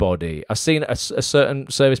anybody. I've seen a certain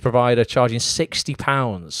service provider charging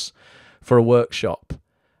 £60 for a workshop,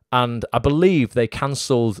 and I believe the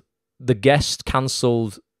guest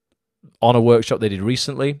cancelled on a workshop they did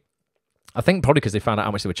recently. I think probably because they found out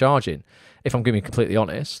how much they were charging, if I'm being completely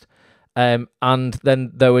honest. And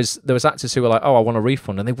then there was actors who were like, oh, I want a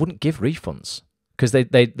refund, and they wouldn't give refunds because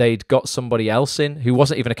they'd got somebody else in who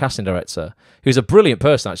wasn't even a casting director, who's a brilliant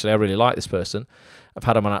person, actually. I really like this person. I've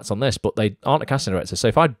had them on Acts on this, but they aren't a casting director. So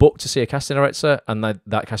if I'd booked to see a casting director and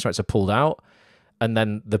that casting director pulled out, and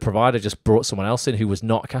then the provider just brought someone else in who was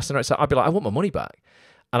not a casting director, I'd be like, I want my money back.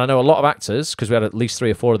 And I know a lot of actors, because we had at least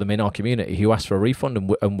 3 or 4 of them in our community, who asked for a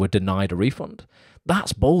refund and were denied a refund.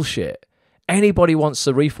 That's bullshit. Anybody wants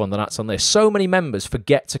a refund, and that's on this. So many members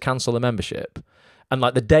forget to cancel the membership. And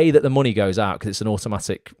like the day that the money goes out, because it's an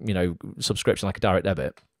automatic, subscription, like a direct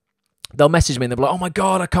debit, they'll message me and they'll be like, oh my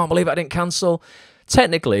God, I can't believe I didn't cancel.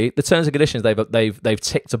 Technically, the terms and conditions they've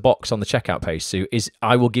ticked a box on the checkout page to is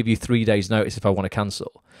I will give you 3 days notice if I want to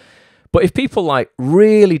cancel. But if people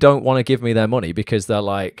really don't want to give me their money because they're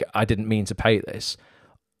like, I didn't mean to pay this,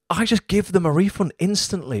 I just give them a refund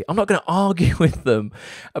instantly. I'm not going to argue with them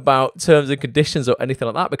about terms and conditions or anything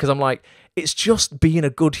like that, because I'm like, it's just being a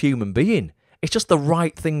good human being. It's just the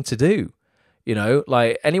right thing to do.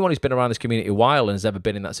 Anyone who's been around this community a while and has ever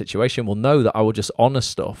been in that situation will know that I will just honor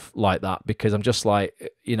stuff like that, because I'm just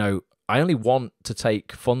like, I only want to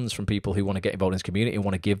take funds from people who want to get involved in this community and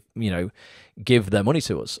want to give their money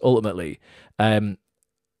to us ultimately. And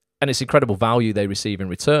it's incredible value they receive in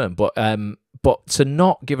return. But to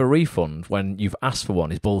not give a refund when you've asked for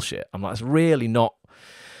one is bullshit. I'm like, it's really not.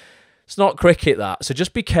 It's not cricket, that. So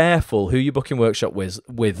just be careful who you're booking workshop with.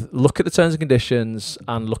 Look at the terms and conditions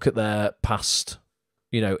and look at their past,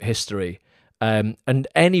 history. And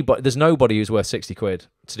anybody, there's nobody who's worth 60 quid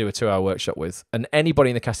to do a 2-hour workshop with. And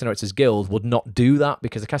anybody in the Casting Directors Guild would not do that,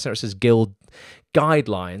 because the Casting Directors Guild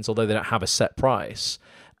guidelines, although they don't have a set price,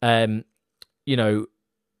 you know,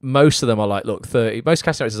 most of them are like, look, 30. Most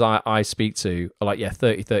casting directors I speak to are like, yeah,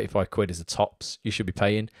 30, 35 quid is the tops you should be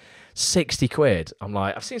paying. 60 quid. I'm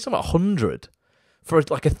like, I've seen some at 100 for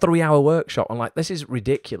like a 3-hour workshop. I'm like, this is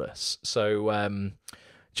ridiculous. So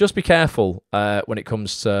just be careful when it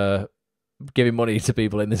comes to giving money to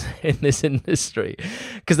people in this industry,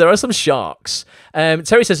 because there are some sharks.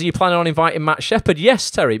 Terry says, are you planning on inviting Matt Shepherd? Yes,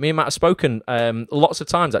 Terry. Me and Matt have spoken lots of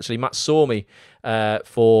times, actually. Matt saw me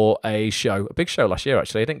for a big show last year,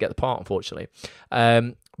 actually. I didn't get the part, unfortunately.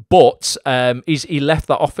 But he left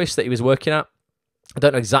that office that he was working at. I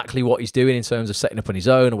don't know exactly what he's doing in terms of setting up on his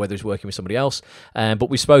own, or whether he's working with somebody else. But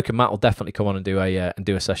we've spoken. Matt will definitely come on and do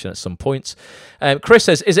a session at some point. Chris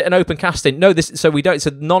says, "Is it an open casting?" No. So we don't. So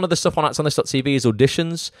none of the stuff on actsonthis.tv is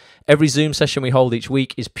auditions. Every Zoom session we hold each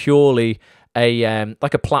week is purely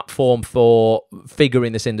like a platform for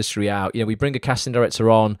figuring this industry out. You know, we bring a casting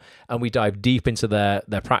director on and we dive deep into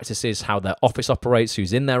their practices, how their office operates,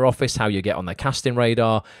 who's in their office, how you get on their casting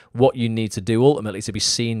radar, what you need to do ultimately to be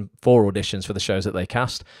seen for auditions for the shows that they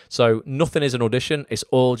cast. So nothing is an audition. It's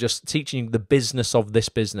all just teaching you the business of this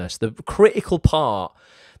business, the critical part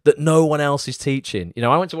that no one else is teaching. You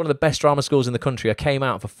know, I went to one of the best drama schools in the country. I came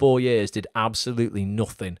out for 4 years, did absolutely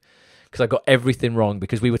nothing, because I got everything wrong,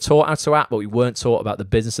 because we were taught how to act, but we weren't taught about the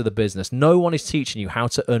business of the business. No one is teaching you how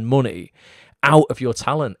to earn money out of your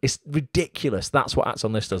talent. It's ridiculous. That's what Acts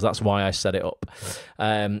on This does. That's why I set it up.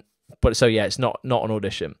 But so, yeah, it's not an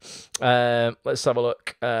audition. Let's have a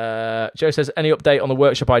look. Joe says, any update on the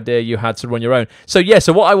workshop idea you had to run your own? So, yeah,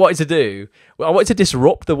 so what I wanted to do, I wanted to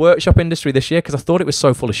disrupt the workshop industry this year, because I thought it was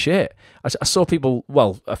so full of shit. I saw people,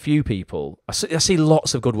 well, a few people. I see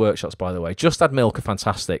lots of good workshops, by the way. Just Add Milk are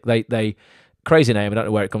fantastic. They crazy name, I don't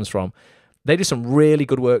know where it comes from. They do some really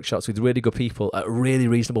good workshops with really good people at a really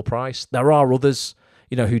reasonable price. There are others,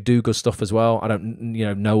 you know, who do good stuff as well. I don't,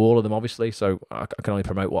 know all of them, obviously, so I can only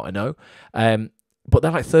promote what I know. But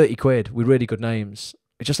they're like 30 quid with really good names.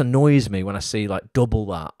 It just annoys me when I see like double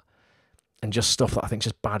that and just stuff that I think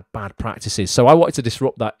is just bad practices. So I wanted to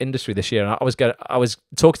disrupt that industry this year. And I was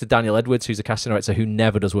talking to Daniel Edwards, who's a casting director who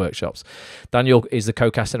never does workshops. Daniel is the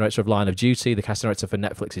co-casting director of Line of Duty, the casting director for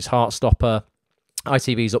Netflix's Heartstopper,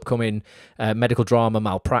 ITV's upcoming medical drama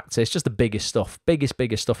Malpractice, just the biggest stuff in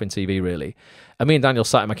TV, really. And me and Daniel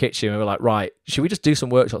sat in my kitchen and we were like, right, should we just do some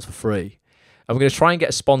workshops for free? And we're going to try and get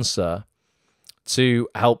a sponsor to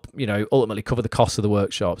help, ultimately cover the cost of the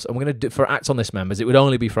workshops. And we're going to do, for Act On This members, it would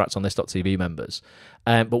only be for actsonthis.tv members.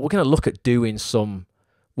 But we're going to look at doing some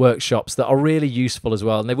workshops that are really useful as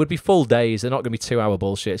well. And they would be full days. They're not going to be 2-hour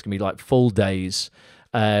bullshit. It's going to be like full days,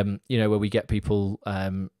 where we get people,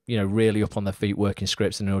 really up on their feet working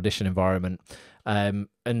scripts in an audition environment. And,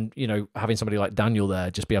 having somebody like Daniel there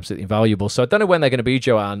just be absolutely invaluable. So I don't know when they're going to be,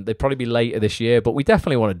 Joanne. They'd probably be later this year, but we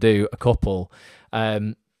definitely want to do a couple.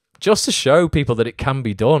 Just to show people that it can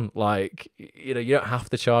be done. Like, you don't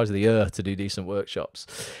have to charge the earth to do decent workshops.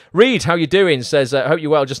 Reed, how you doing? Says, I hope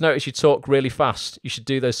you're well. Just noticed you talk really fast. You should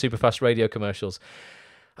do those super fast radio commercials.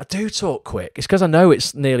 I do talk quick. It's because I know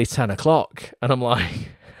it's nearly 10 o'clock. And I'm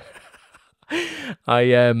like,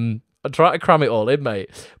 I try to cram it all in,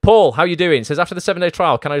 mate. Paul, how you doing? Says, after the 7-day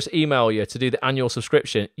trial, can I just email you to do the annual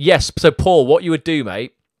subscription? Yes. So, Paul, what you would do,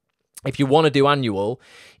 mate, if you want to do annual,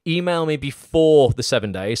 email me before the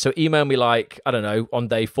 7 days. So email me like, I don't know, on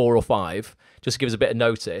day 4 or 5, just to give us a bit of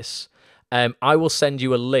notice. I will send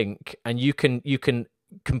you a link and you can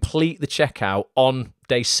complete the checkout on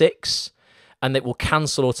day 6 and it will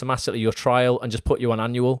cancel automatically your trial and just put you on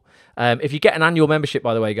annual. If you get an annual membership,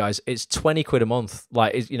 by the way, guys, it's 20 quid a month.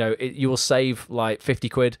 Like, you will save like 50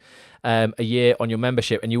 quid a year on your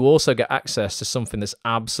membership, and you also get access to something that's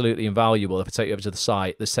absolutely invaluable. If I take you over to the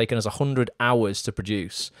site, that's taken us 100 hours to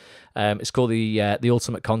produce. It's called the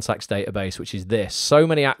Ultimate Contacts Database, which is this. So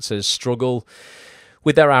many actors struggle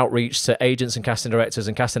with their outreach to agents and casting directors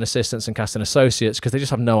and casting assistants and casting associates because they just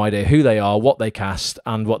have no idea who they are, what they cast,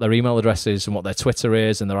 and what their email address is, and what their Twitter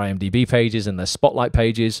is, and their IMDb pages, and their Spotlight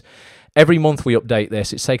pages. Every month we update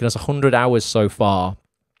this. It's taken us 100 hours so far.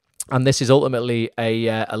 And this is ultimately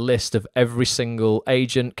a list of every single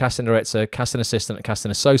agent, casting director, casting assistant, and casting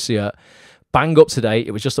associate. Bang up to date.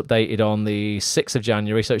 It was just updated on the 6th of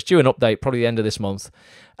January, so it's due an update probably the end of this month.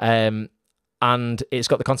 And it's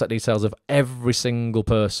got the contact details of every single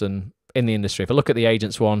person in the industry. If I look at the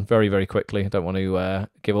agents one very, very quickly, I don't want to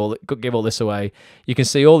give all this away. You can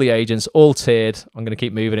see all the agents, all tiered. I'm going to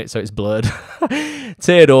keep moving it so it's blurred.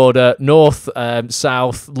 Tiered order: North,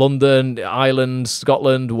 South, London, Ireland,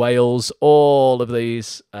 Scotland, Wales. All of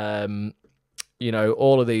these.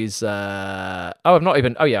 All of these. I've not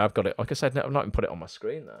even. Oh yeah, I've got it. Like I said, I've not even put it on my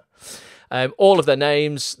screen there. All of their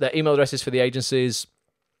names, their email addresses for the agencies.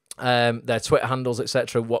 Their Twitter handles,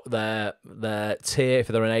 etc. What their tier, if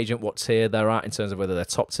they're an agent, what tier they're at in terms of whether they're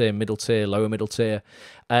top tier, middle tier, lower middle tier.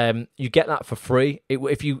 You get that for free.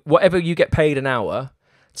 If you whatever you get paid an hour,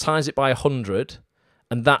 times it by 100,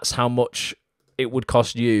 and that's how much it would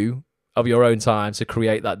cost you of your own time to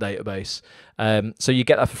create that database. So you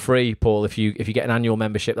get that for free, Paul. If you get an annual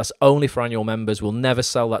membership, that's only for annual members. We'll never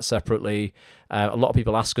sell that separately. A lot of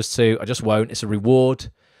people ask us to. I just won't. It's a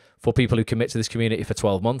reward for people who commit to this community for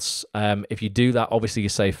 12 months. If you do that, obviously you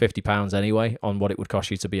save £50 anyway on what it would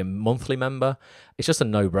cost you to be a monthly member. It's just a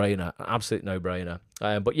no-brainer, an absolute no-brainer.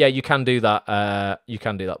 But yeah, you can do that. You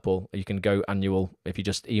can do that, Paul. You can go annual if you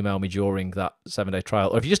just email me during that 7-day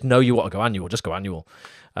trial. Or if you just know you want to go annual, just go annual.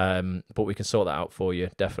 But we can sort that out for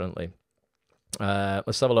you, definitely.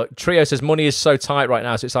 Let's have a look. Trio says, money is so tight right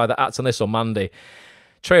now, so it's either Acts on this or Mandy.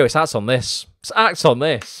 Trio, it's Acts on this. It's Acts on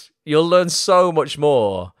this. You'll learn so much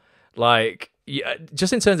more. Like,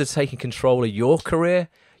 just in terms of taking control of your career,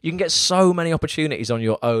 you can get so many opportunities on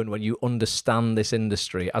your own when you understand this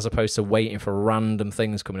industry, as opposed to waiting for random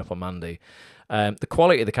things coming up on Mandy. The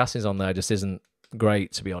quality of the castings on there just isn't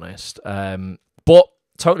great, to be honest. But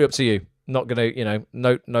totally up to you. Not gonna,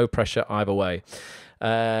 no pressure either way.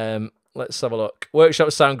 Let's have a look.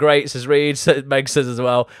 Workshops sound great, says Reed. Meg says as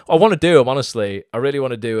well. I want to do them, honestly. I really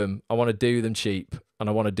want to do them. I want to do them cheap, and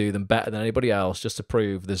I want to do them better than anybody else, just to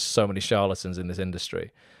prove there's so many charlatans in this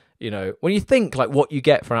industry. When you think like what you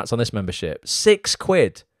get for Acts on this membership,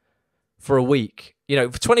 £6 for a week. For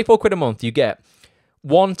 £24 a month, you get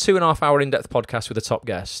 1 2.5 hour in-depth podcast with a top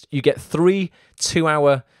guest. You get 3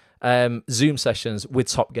 2-hour Zoom sessions with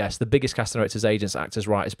top guests, the biggest casting directors, agents, actors,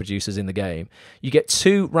 writers, producers in the game. You get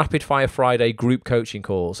 2 Rapid Fire Friday group coaching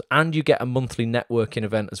calls, and you get a monthly networking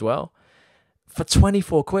event as well for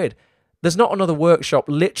 £24. There's not another workshop.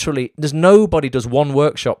 Literally, nobody does one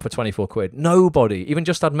workshop for £24. Nobody, even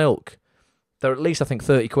Just Add Milk. They're at least, I think,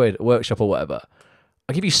 £30 a workshop or whatever.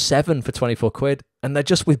 I'll give you 7 for £24, and they're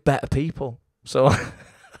just with better people. So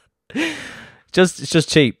it's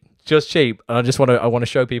just cheap. Just cheap, and I want to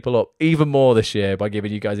show people up even more this year by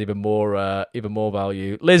giving you guys even more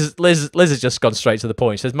value. Liz has just gone straight to the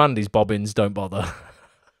point. She says, Mandy's bobbins, don't bother.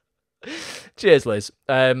 Cheers, Liz.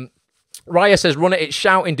 Raya says, Run It, It's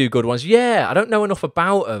Shouting do good ones. Yeah, I don't know enough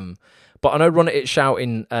about them, but I know Run It, It's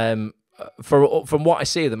Shouting, from what I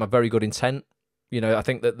see of them, have very good intent. I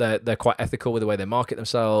think that they're quite ethical with the way they market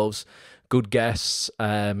themselves. Good guests,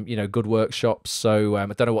 good workshops. So I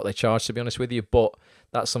don't know what they charge, to be honest with you, but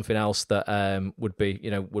that's something else that would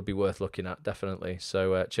be worth looking at, definitely.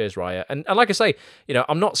 So cheers, Raya. And like I say,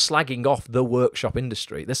 I'm not slagging off the workshop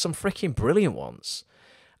industry. There's some freaking brilliant ones.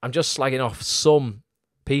 I'm just slagging off some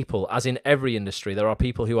people, as in every industry. There are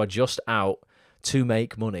people who are just out to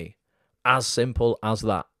make money. As simple as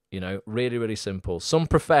that, really, really simple. Some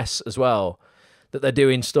profess as well that they're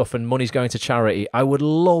doing stuff and money's going to charity. I would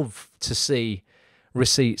love to see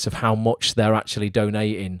receipts of how much they're actually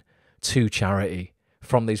donating to charity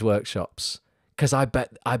from these workshops, because I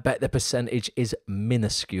bet the percentage is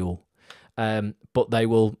minuscule. But they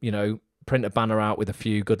will, print a banner out with a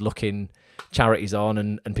few good-looking charities on,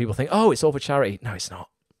 and people think, oh, it's all for charity. No, it's not.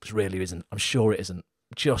 It really isn't. I'm sure it isn't.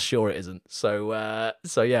 Just sure it isn't. So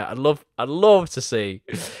yeah, I'd love to see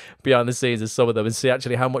behind the scenes of some of them and see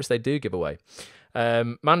actually how much they do give away.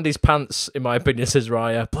 Mandy's pants, in my opinion, says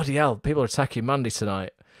Raya. Bloody hell, people are attacking Mandy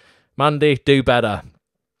tonight. Mandy, do better.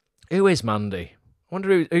 Who is Mandy? I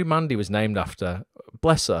wonder who Mandy was named after.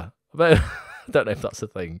 Bless her. I don't know if that's a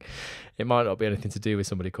thing. It might not be anything to do with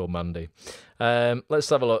somebody called Mandy. Let's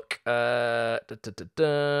have a look.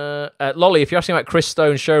 Lolly, if you're asking about Chris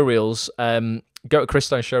Stone showreels, go to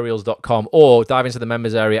chrisstoneshowreels.com or dive into the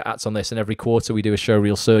members area at on this, and every quarter we do a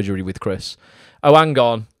showreel surgery with Chris. Oh, hang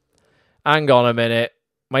on a minute.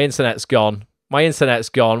 My internet's gone. One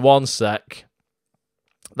sec.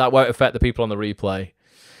 That won't affect the people on the replay.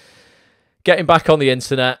 Getting back on the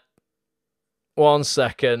internet. 1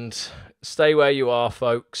 second. Stay where you are,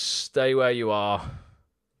 folks. Stay where you are.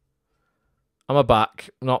 I'm back.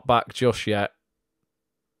 Not back just yet.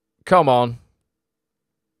 Come on.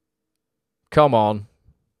 I'm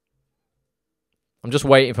just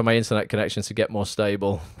waiting for my internet connection to get more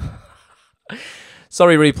stable.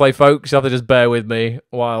 Sorry, replay folks. You have to just bear with me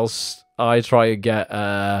whilst I try and get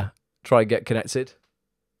Try and get connected.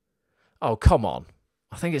 Oh, come on.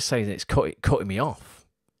 I think it's saying it's cutting me off.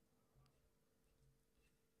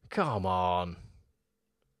 Come on.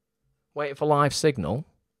 Waiting for live signal.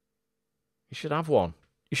 You should have one.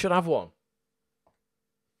 You should have one.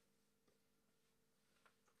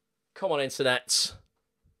 Come on, internet.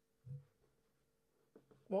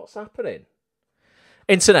 What's happening?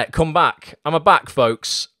 Internet, come back. I'm back,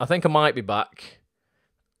 folks. I think I might be back.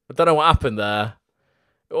 I don't know what happened there.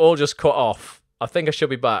 It all just cut off. I think I should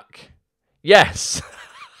be back. Yes.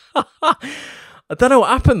 I don't know what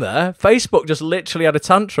happened there. Facebook just literally had a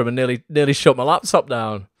tantrum and nearly shut my laptop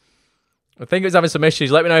down. I think it was having some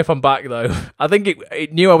issues. Let me know if I'm back, though. I think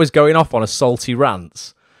it knew I was going off on a salty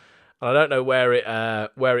rant. And I don't know where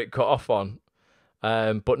it cut off on.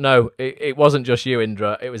 But no, it wasn't just you,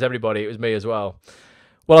 Indra. It was everybody. It was me as well.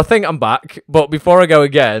 Well, I think I'm back. But before I go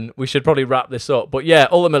again, we should probably wrap this up. But yeah,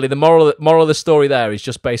 ultimately, the moral of the story there is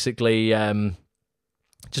just basically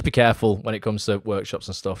just be careful when it comes to workshops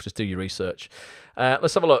and stuff. Just do your research.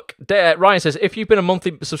 Let's have a look. Ryan says, if you've been a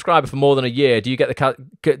monthly subscriber for more than a year, do you get the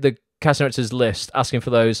casting directors list? Asking for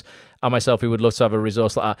those. I myself, who would love to have a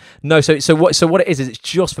resource like that. No, so what it is it's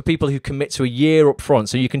just for people who commit to a year up front.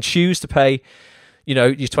 So you can choose to pay,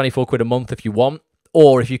 your 24 quid a month if you want,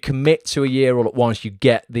 or if you commit to a year all at once, you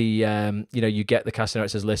get the you get the casting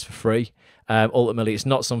directors list for free. Ultimately, it's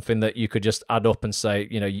not something that you could just add up and say,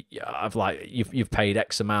 you've paid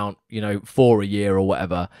X amount, for a year or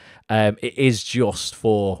whatever. It is just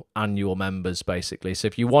for annual members, basically. So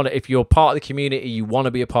if you're part of the community, you want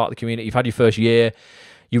to be a part of the community, you've had your first year,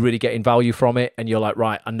 you're really getting value from it, and you're like,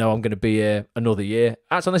 right, I know I'm going to be here another year.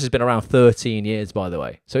 Actually, this has been around 13 years, by the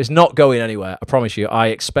way. So it's not going anywhere, I promise you. I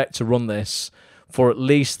expect to run this for at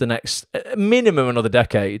least the next minimum another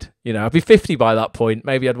decade. I'd be 50 by that point.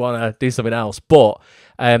 Maybe I'd want to do something else. But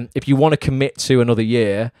if you want to commit to another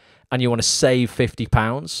year and you want to save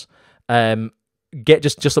 £50,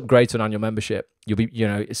 just upgrade to an annual membership. You'll be,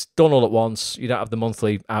 it's done all at once. You don't have the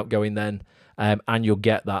monthly outgoing then. And you'll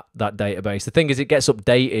get that database. The thing is, it gets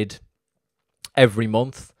updated every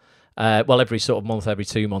month. Every sort of month, every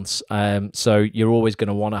 2 months. So you're always going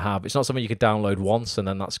to want to have. It's not something you can download once and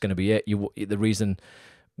then that's going to be it. The reason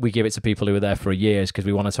we give it to people who are there for a year is because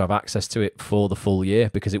we wanted to have access to it for the full year,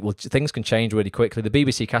 because things can change really quickly. The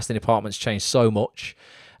BBC casting department's changed so much.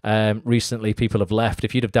 Recently, people have left.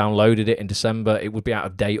 If you'd have downloaded it in December, it would be out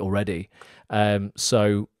of date already.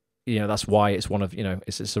 So that's why it's one of,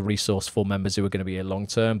 it's a resource for members who are going to be here long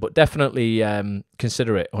term, but definitely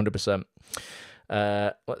consider it 100%.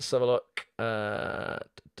 Let's have a look.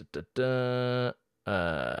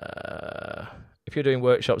 If you're doing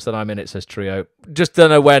workshops, then I'm in it, says Trio. Just don't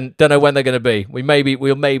know when they're going to be. We'll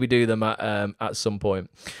maybe do them at some point.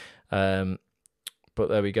 But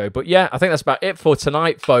there we go. But yeah, I think that's about it for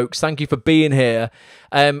tonight, folks. Thank you for being here.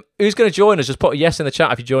 Who's going to join us? Just put a yes in the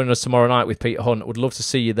chat if you're joining us tomorrow night with Peter Hunt. Would love to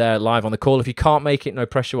see you there live on the call. If you can't make it, no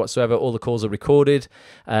pressure whatsoever. All the calls are recorded.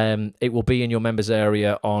 It will be in your members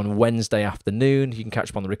area on Wednesday afternoon. You can catch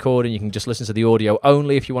up on the recording. You can just listen to the audio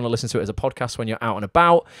only if you want to listen to it as a podcast when you're out and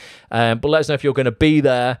about. But let us know if you're going to be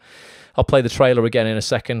there. I'll play the trailer again in a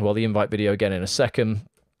second, the invite video again in a second.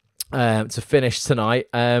 To finish tonight.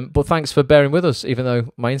 But thanks for bearing with us, even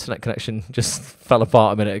though my internet connection just fell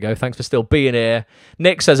apart a minute ago. Thanks for still being here.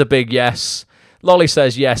 Nick says a big yes. Lolly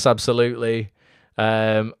says yes, absolutely.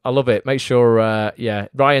 I love it. Make sure,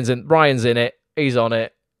 Ryan's in it. He's on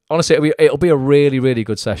it. Honestly, it'll be a really, really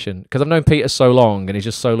good session, because I've known Peter so long and he's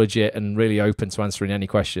just so legit and really open to answering any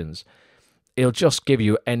questions. He'll just give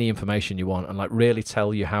you any information you want and really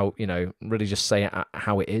tell you how, really just say it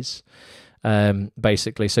how it is.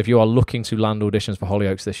 Basically, so if you are looking to land auditions for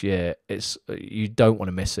Hollyoaks this year, you don't want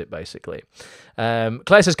to miss it, basically.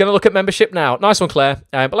 Claire says, going to look at membership now. Nice one, Claire.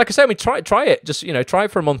 But like I said, try it. Just try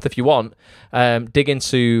it for a month if you want. Dig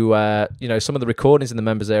into some of the recordings in the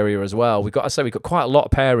members area as well. We've got quite a lot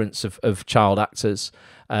of parents of child actors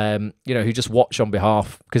who just watch on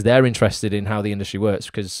behalf, because they're interested in how the industry works.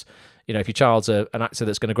 Because if your child's an actor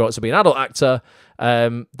that's going to grow up to be an adult actor,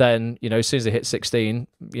 then, as soon as they hit 16,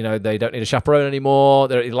 they don't need a chaperone anymore,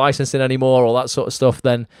 they don't need licensing anymore, all that sort of stuff,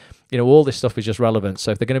 then, all this stuff is just relevant.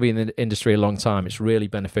 So if they're going to be in the industry a long time, it's really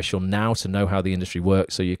beneficial now to know how the industry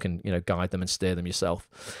works, so you can, guide them and steer them yourself.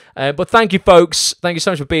 But thank you, folks. Thank you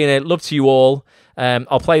so much for being here. Love to you all.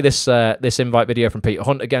 I'll play this invite video from Peter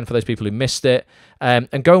Hunt again for those people who missed it.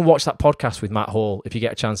 And go and watch that podcast with Matt Hall if you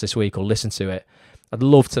get a chance this week, or listen to it. I'd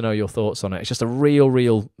love to know your thoughts on it. It's just a real,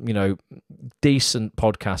 decent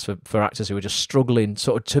podcast for actors who are just struggling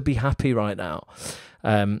sort of to be happy right now.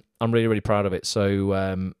 I'm really, really proud of it.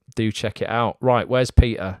 So do check it out. Right, where's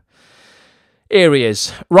Peter? Here he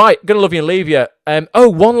is. Right, gonna love you and leave you. Oh,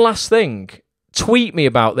 one last thing. Tweet me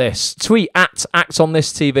about this. Tweet at Act on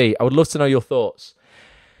This TV. I would love to know your thoughts.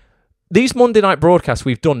 These Monday night broadcasts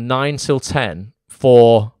we've done 9 till 10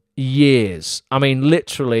 for years. I mean,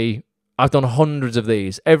 literally, I've done hundreds of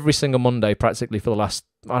these every single Monday practically for the last,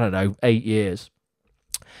 I don't know, 8 years.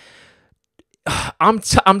 I'm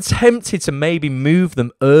tempted to maybe move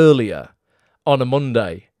them earlier on a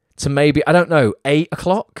Monday to maybe, I don't know, 8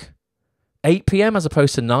 o'clock, 8 p.m. as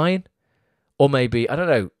opposed to 9, or maybe, I don't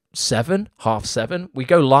know, 7, half 7. We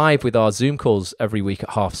go live with our Zoom calls every week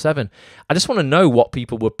at half 7. I just want to know what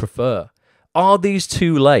people would prefer. Are these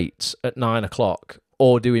too late at 9 o'clock,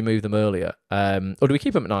 or do we move them earlier? Or do we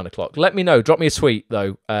keep them at 9 o'clock? Let me know. Drop me a tweet,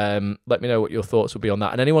 though. Let me know what your thoughts would be on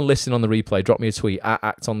that. And anyone listening on the replay, drop me a tweet at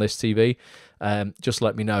Act on This TV. Just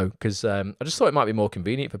let me know, because I just thought it might be more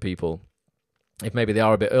convenient for people if maybe they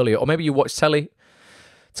are a bit earlier. Or maybe you watch telly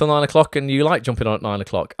till 9 o'clock and you like jumping on at 9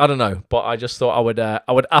 o'clock. I don't know, but I just thought I would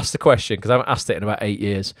ask the question, because I haven't asked it in about 8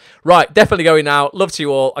 years. Right, definitely going now. Love to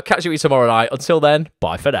you all. I'll catch you tomorrow night. Until then,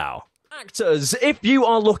 bye for now. Actors, if you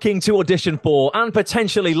are looking to audition for and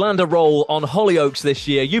potentially land a role on Hollyoaks this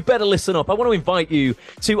year, you better listen up. I want to invite you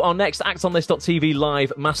to our next ActOnThis.tv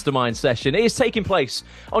live mastermind session. It is taking place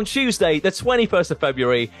on Tuesday, the 21st of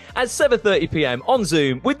February at 7:30 p.m. on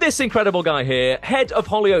Zoom with this incredible guy here, head of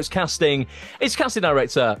Hollyoaks casting. It's casting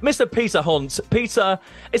director, Mr. Peter Hunt. Peter,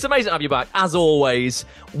 it's amazing to have you back, as always.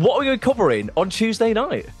 What are we covering on Tuesday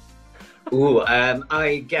night? Ooh,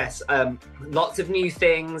 I guess lots of new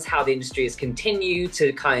things, how the industry has continued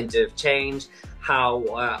to kind of change, how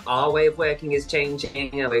our way of working is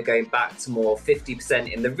changing, and we're going back to more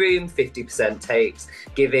 50% in the room, 50% takes,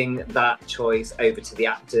 giving that choice over to the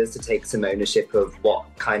actors to take some ownership of what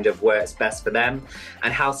kind of works best for them,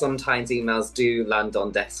 and how sometimes emails do land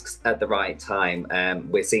on desks at the right time.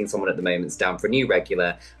 We're seeing someone at the moment that's down for a new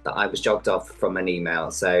regular that I was jogged off from an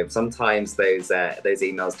email, so sometimes those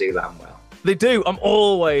emails do land well. They do. I'm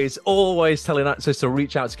always telling actors to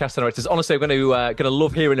reach out to casting directors. Honestly, I'm going to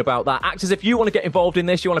love hearing about that. Actors, if you want to get involved in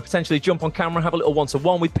this, you want to potentially jump on camera, have a little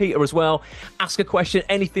one-to-one with Peter as well, ask a question,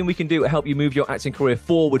 anything we can do to help you move your acting career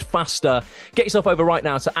forward faster. Get yourself over right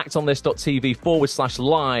now to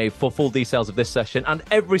actonthis.tv/live for full details of this session. And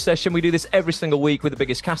every session, we do this every single week with the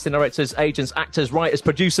biggest casting directors, agents, actors, writers,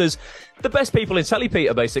 producers, the best people in telly,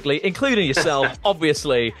 Peter, basically, including yourself,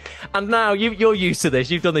 obviously. And now you're used to this.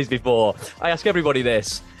 You've done these before. I ask everybody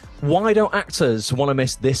this. Why don't actors want to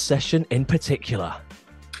miss this session in particular?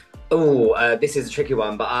 Oh, this is a tricky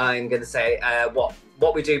one, but I'm going to say what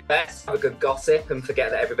we do best, have a good gossip and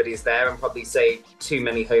forget that everybody's there and probably say too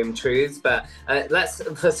many home truths. But let's,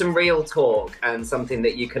 for some real talk and something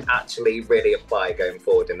that you can actually really apply going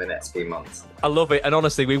forward in the next few months. I love it. And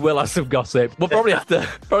honestly, we will have some gossip. We'll probably have to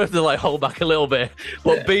like hold back a little bit.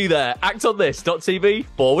 But be there.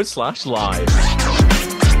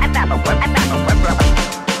 ActOnThis.tv/live.